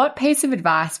wondering, what piece of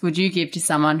advice would you give to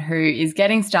someone who is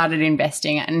getting started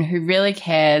investing and who really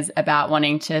cares about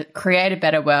wanting to create a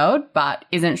better world but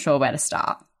isn't sure where to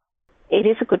start? It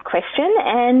is a good question,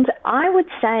 and I would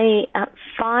say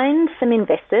find some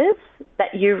investors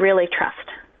that you really trust.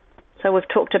 So we've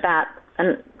talked about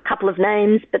a couple of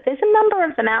names, but there's a number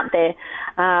of them out there,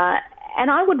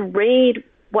 and I would read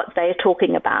what they're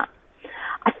talking about.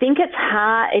 I think it's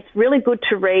hard. It's really good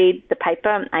to read the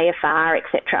paper, AFR,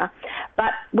 etc.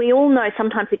 But we all know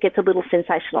sometimes it gets a little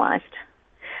sensationalised.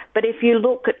 But if you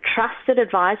look at trusted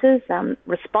advisors,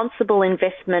 responsible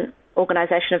investment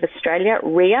Organisation of Australia,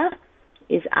 RIA,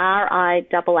 is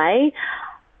RIAA.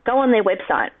 Go on their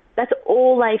website. That's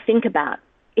all they think about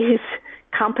is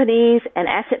companies and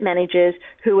asset managers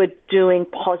who are doing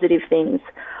positive things,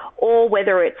 or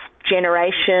whether it's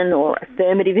generation or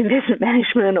affirmative investment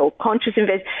management or conscious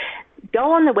investment.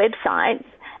 Go on the websites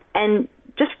and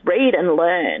just read and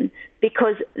learn,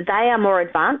 because they are more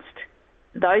advanced.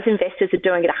 Those investors are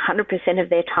doing it 100% of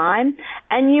their time,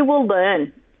 and you will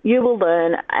learn. You will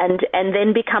learn and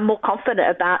then become more confident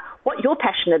about what you're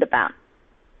passionate about.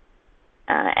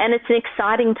 And it's an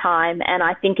exciting time, and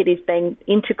I think it is being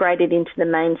integrated into the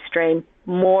mainstream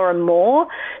more and more.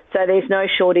 So there's no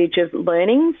shortage of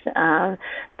learnings, but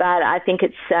I think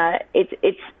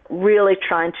it's really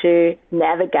trying to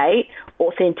navigate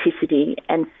authenticity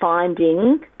and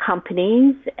finding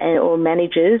companies or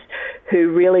managers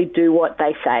who really do what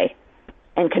they say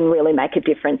and can really make a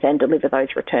difference and deliver those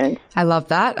returns. I love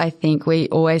that. I think we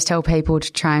always tell people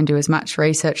to try and do as much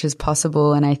research as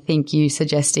possible. And I think you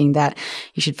suggesting that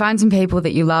you should find some people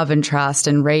that you love and trust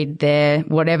and read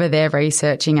whatever they're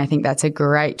researching. I think that's a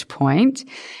great point.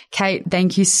 Kate,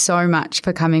 thank you so much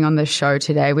for coming on the show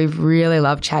today. We've really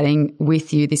loved chatting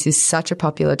with you. This is such a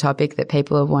popular topic that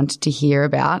people have wanted to hear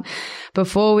about.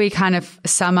 Before we kind of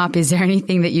sum up, is there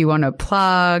anything that you want to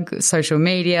plug? Social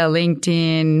media,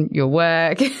 LinkedIn, your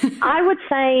work? I would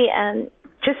say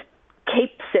just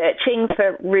keep searching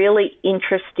for really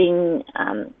interesting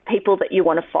people that you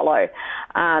want to follow.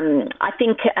 I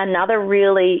think another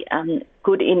really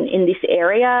good in this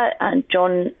area,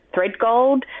 John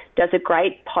Threadgold does a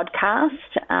great podcast.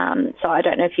 So I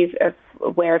don't know if you're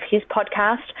aware of his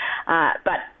podcast,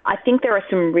 but I think there are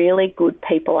some really good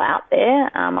people out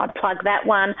there. I'd plug that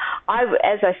one.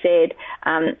 As I said,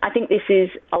 I think this is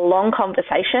a long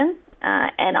conversation,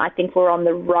 and I think we're on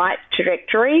the right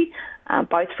trajectory,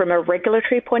 both from a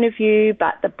regulatory point of view,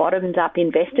 but the bottoms-up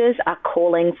investors are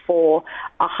calling for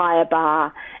a higher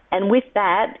bar. And with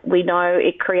that, we know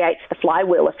it creates the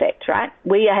flywheel effect, right?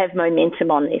 We have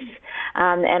momentum on this.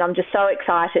 And I'm just so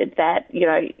excited that,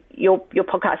 your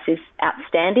podcast is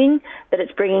outstanding, that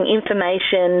it's bringing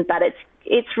information, but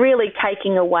it's really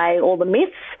taking away all the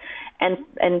myths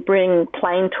and bring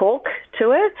plain talk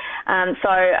to it. So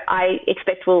I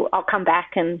expect I'll come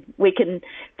back and we can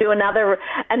do another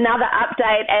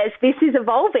update as this is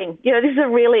evolving. This is a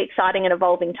really exciting and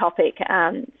evolving topic.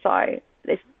 So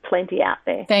there's plenty out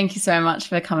there. Thank you so much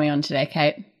for coming on today,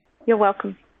 Kate. You're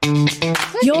welcome.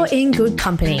 You're in Good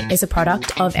Company is a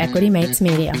product of Equity Mates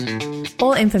Media.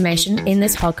 All information in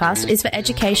this podcast is for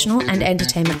educational and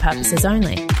entertainment purposes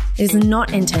only. It is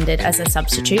not intended as a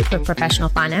substitute for professional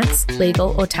finance,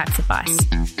 legal, or tax advice.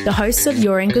 The hosts of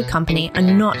You're in Good Company are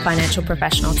not financial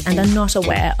professionals and are not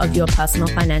aware of your personal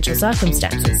financial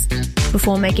circumstances.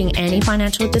 Before making any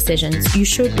financial decisions, you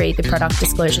should read the product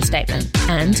disclosure statement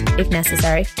and, if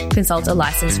necessary, consult a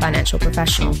licensed financial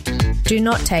professional. Do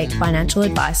not take financial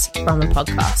advice from a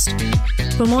podcast.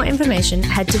 For more information,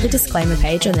 head to the disclaimer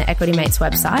page on the Equity Mates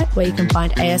website, where you can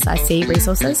find ASIC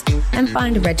resources and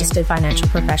find a registered financial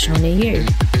professional near you.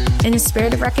 In the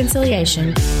spirit of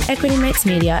reconciliation, Equity Mates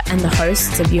Media and the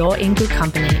hosts of You're in Good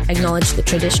Company acknowledge the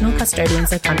traditional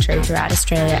custodians of country throughout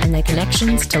Australia and their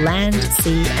connections to land,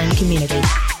 sea and community.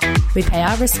 We pay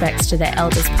our respects to their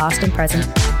elders past and present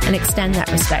and extend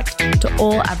that respect to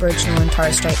all Aboriginal and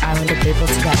Torres Strait Islander people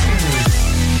today.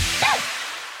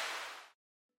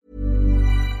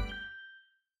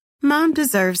 Mom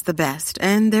deserves the best,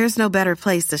 and there's no better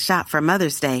place to shop for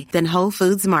Mother's Day than Whole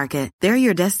Foods Market. They're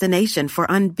your destination for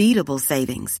unbeatable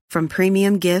savings, from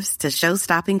premium gifts to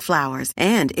show-stopping flowers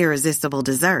and irresistible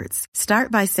desserts.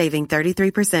 Start by saving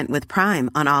 33% with Prime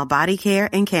on all body care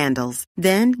and candles.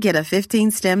 Then get a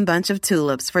 15-stem bunch of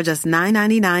tulips for just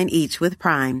 $9.99 each with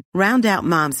Prime. Round out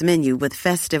Mom's menu with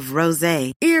festive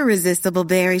rosé, irresistible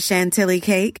berry chantilly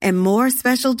cake, and more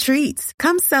special treats.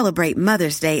 Come celebrate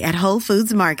Mother's Day at Whole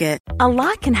Foods Market. A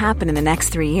lot can happen in the next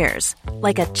 3 years.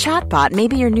 Like a chatbot may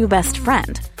be your new best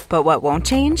friend. But what won't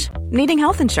change? Needing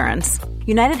health insurance.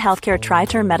 United Healthcare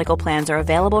Tri-Term Medical Plans are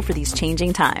available for these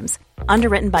changing times.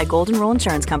 Underwritten by Golden Rule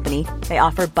Insurance Company, they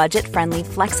offer budget-friendly,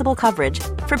 flexible coverage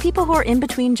for people who are in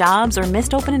between jobs or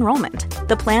missed open enrollment.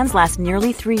 The plans last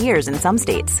nearly 3 years in some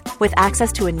states, with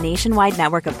access to a nationwide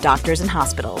network of doctors and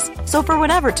hospitals. So for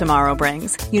whatever tomorrow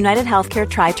brings, United Healthcare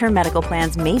Tri-Term Medical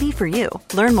Plans may be for you.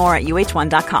 Learn more at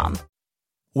uh1.com.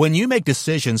 When you make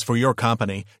decisions for your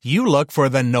company, you look for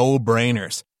the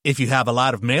no-brainers. If you have a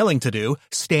lot of mailing to do,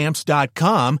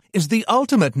 Stamps.com is the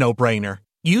ultimate no-brainer.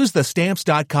 Use the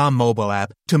Stamps.com mobile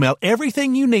app to mail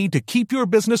everything you need to keep your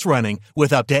business running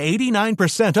with up to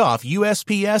 89% off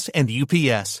USPS and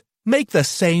UPS. Make the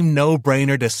same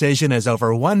no-brainer decision as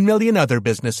over 1 million other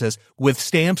businesses with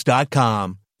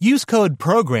Stamps.com. Use code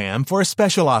PROGRAM for a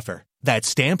special offer. That's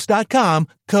Stamps.com,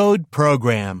 code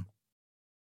PROGRAM.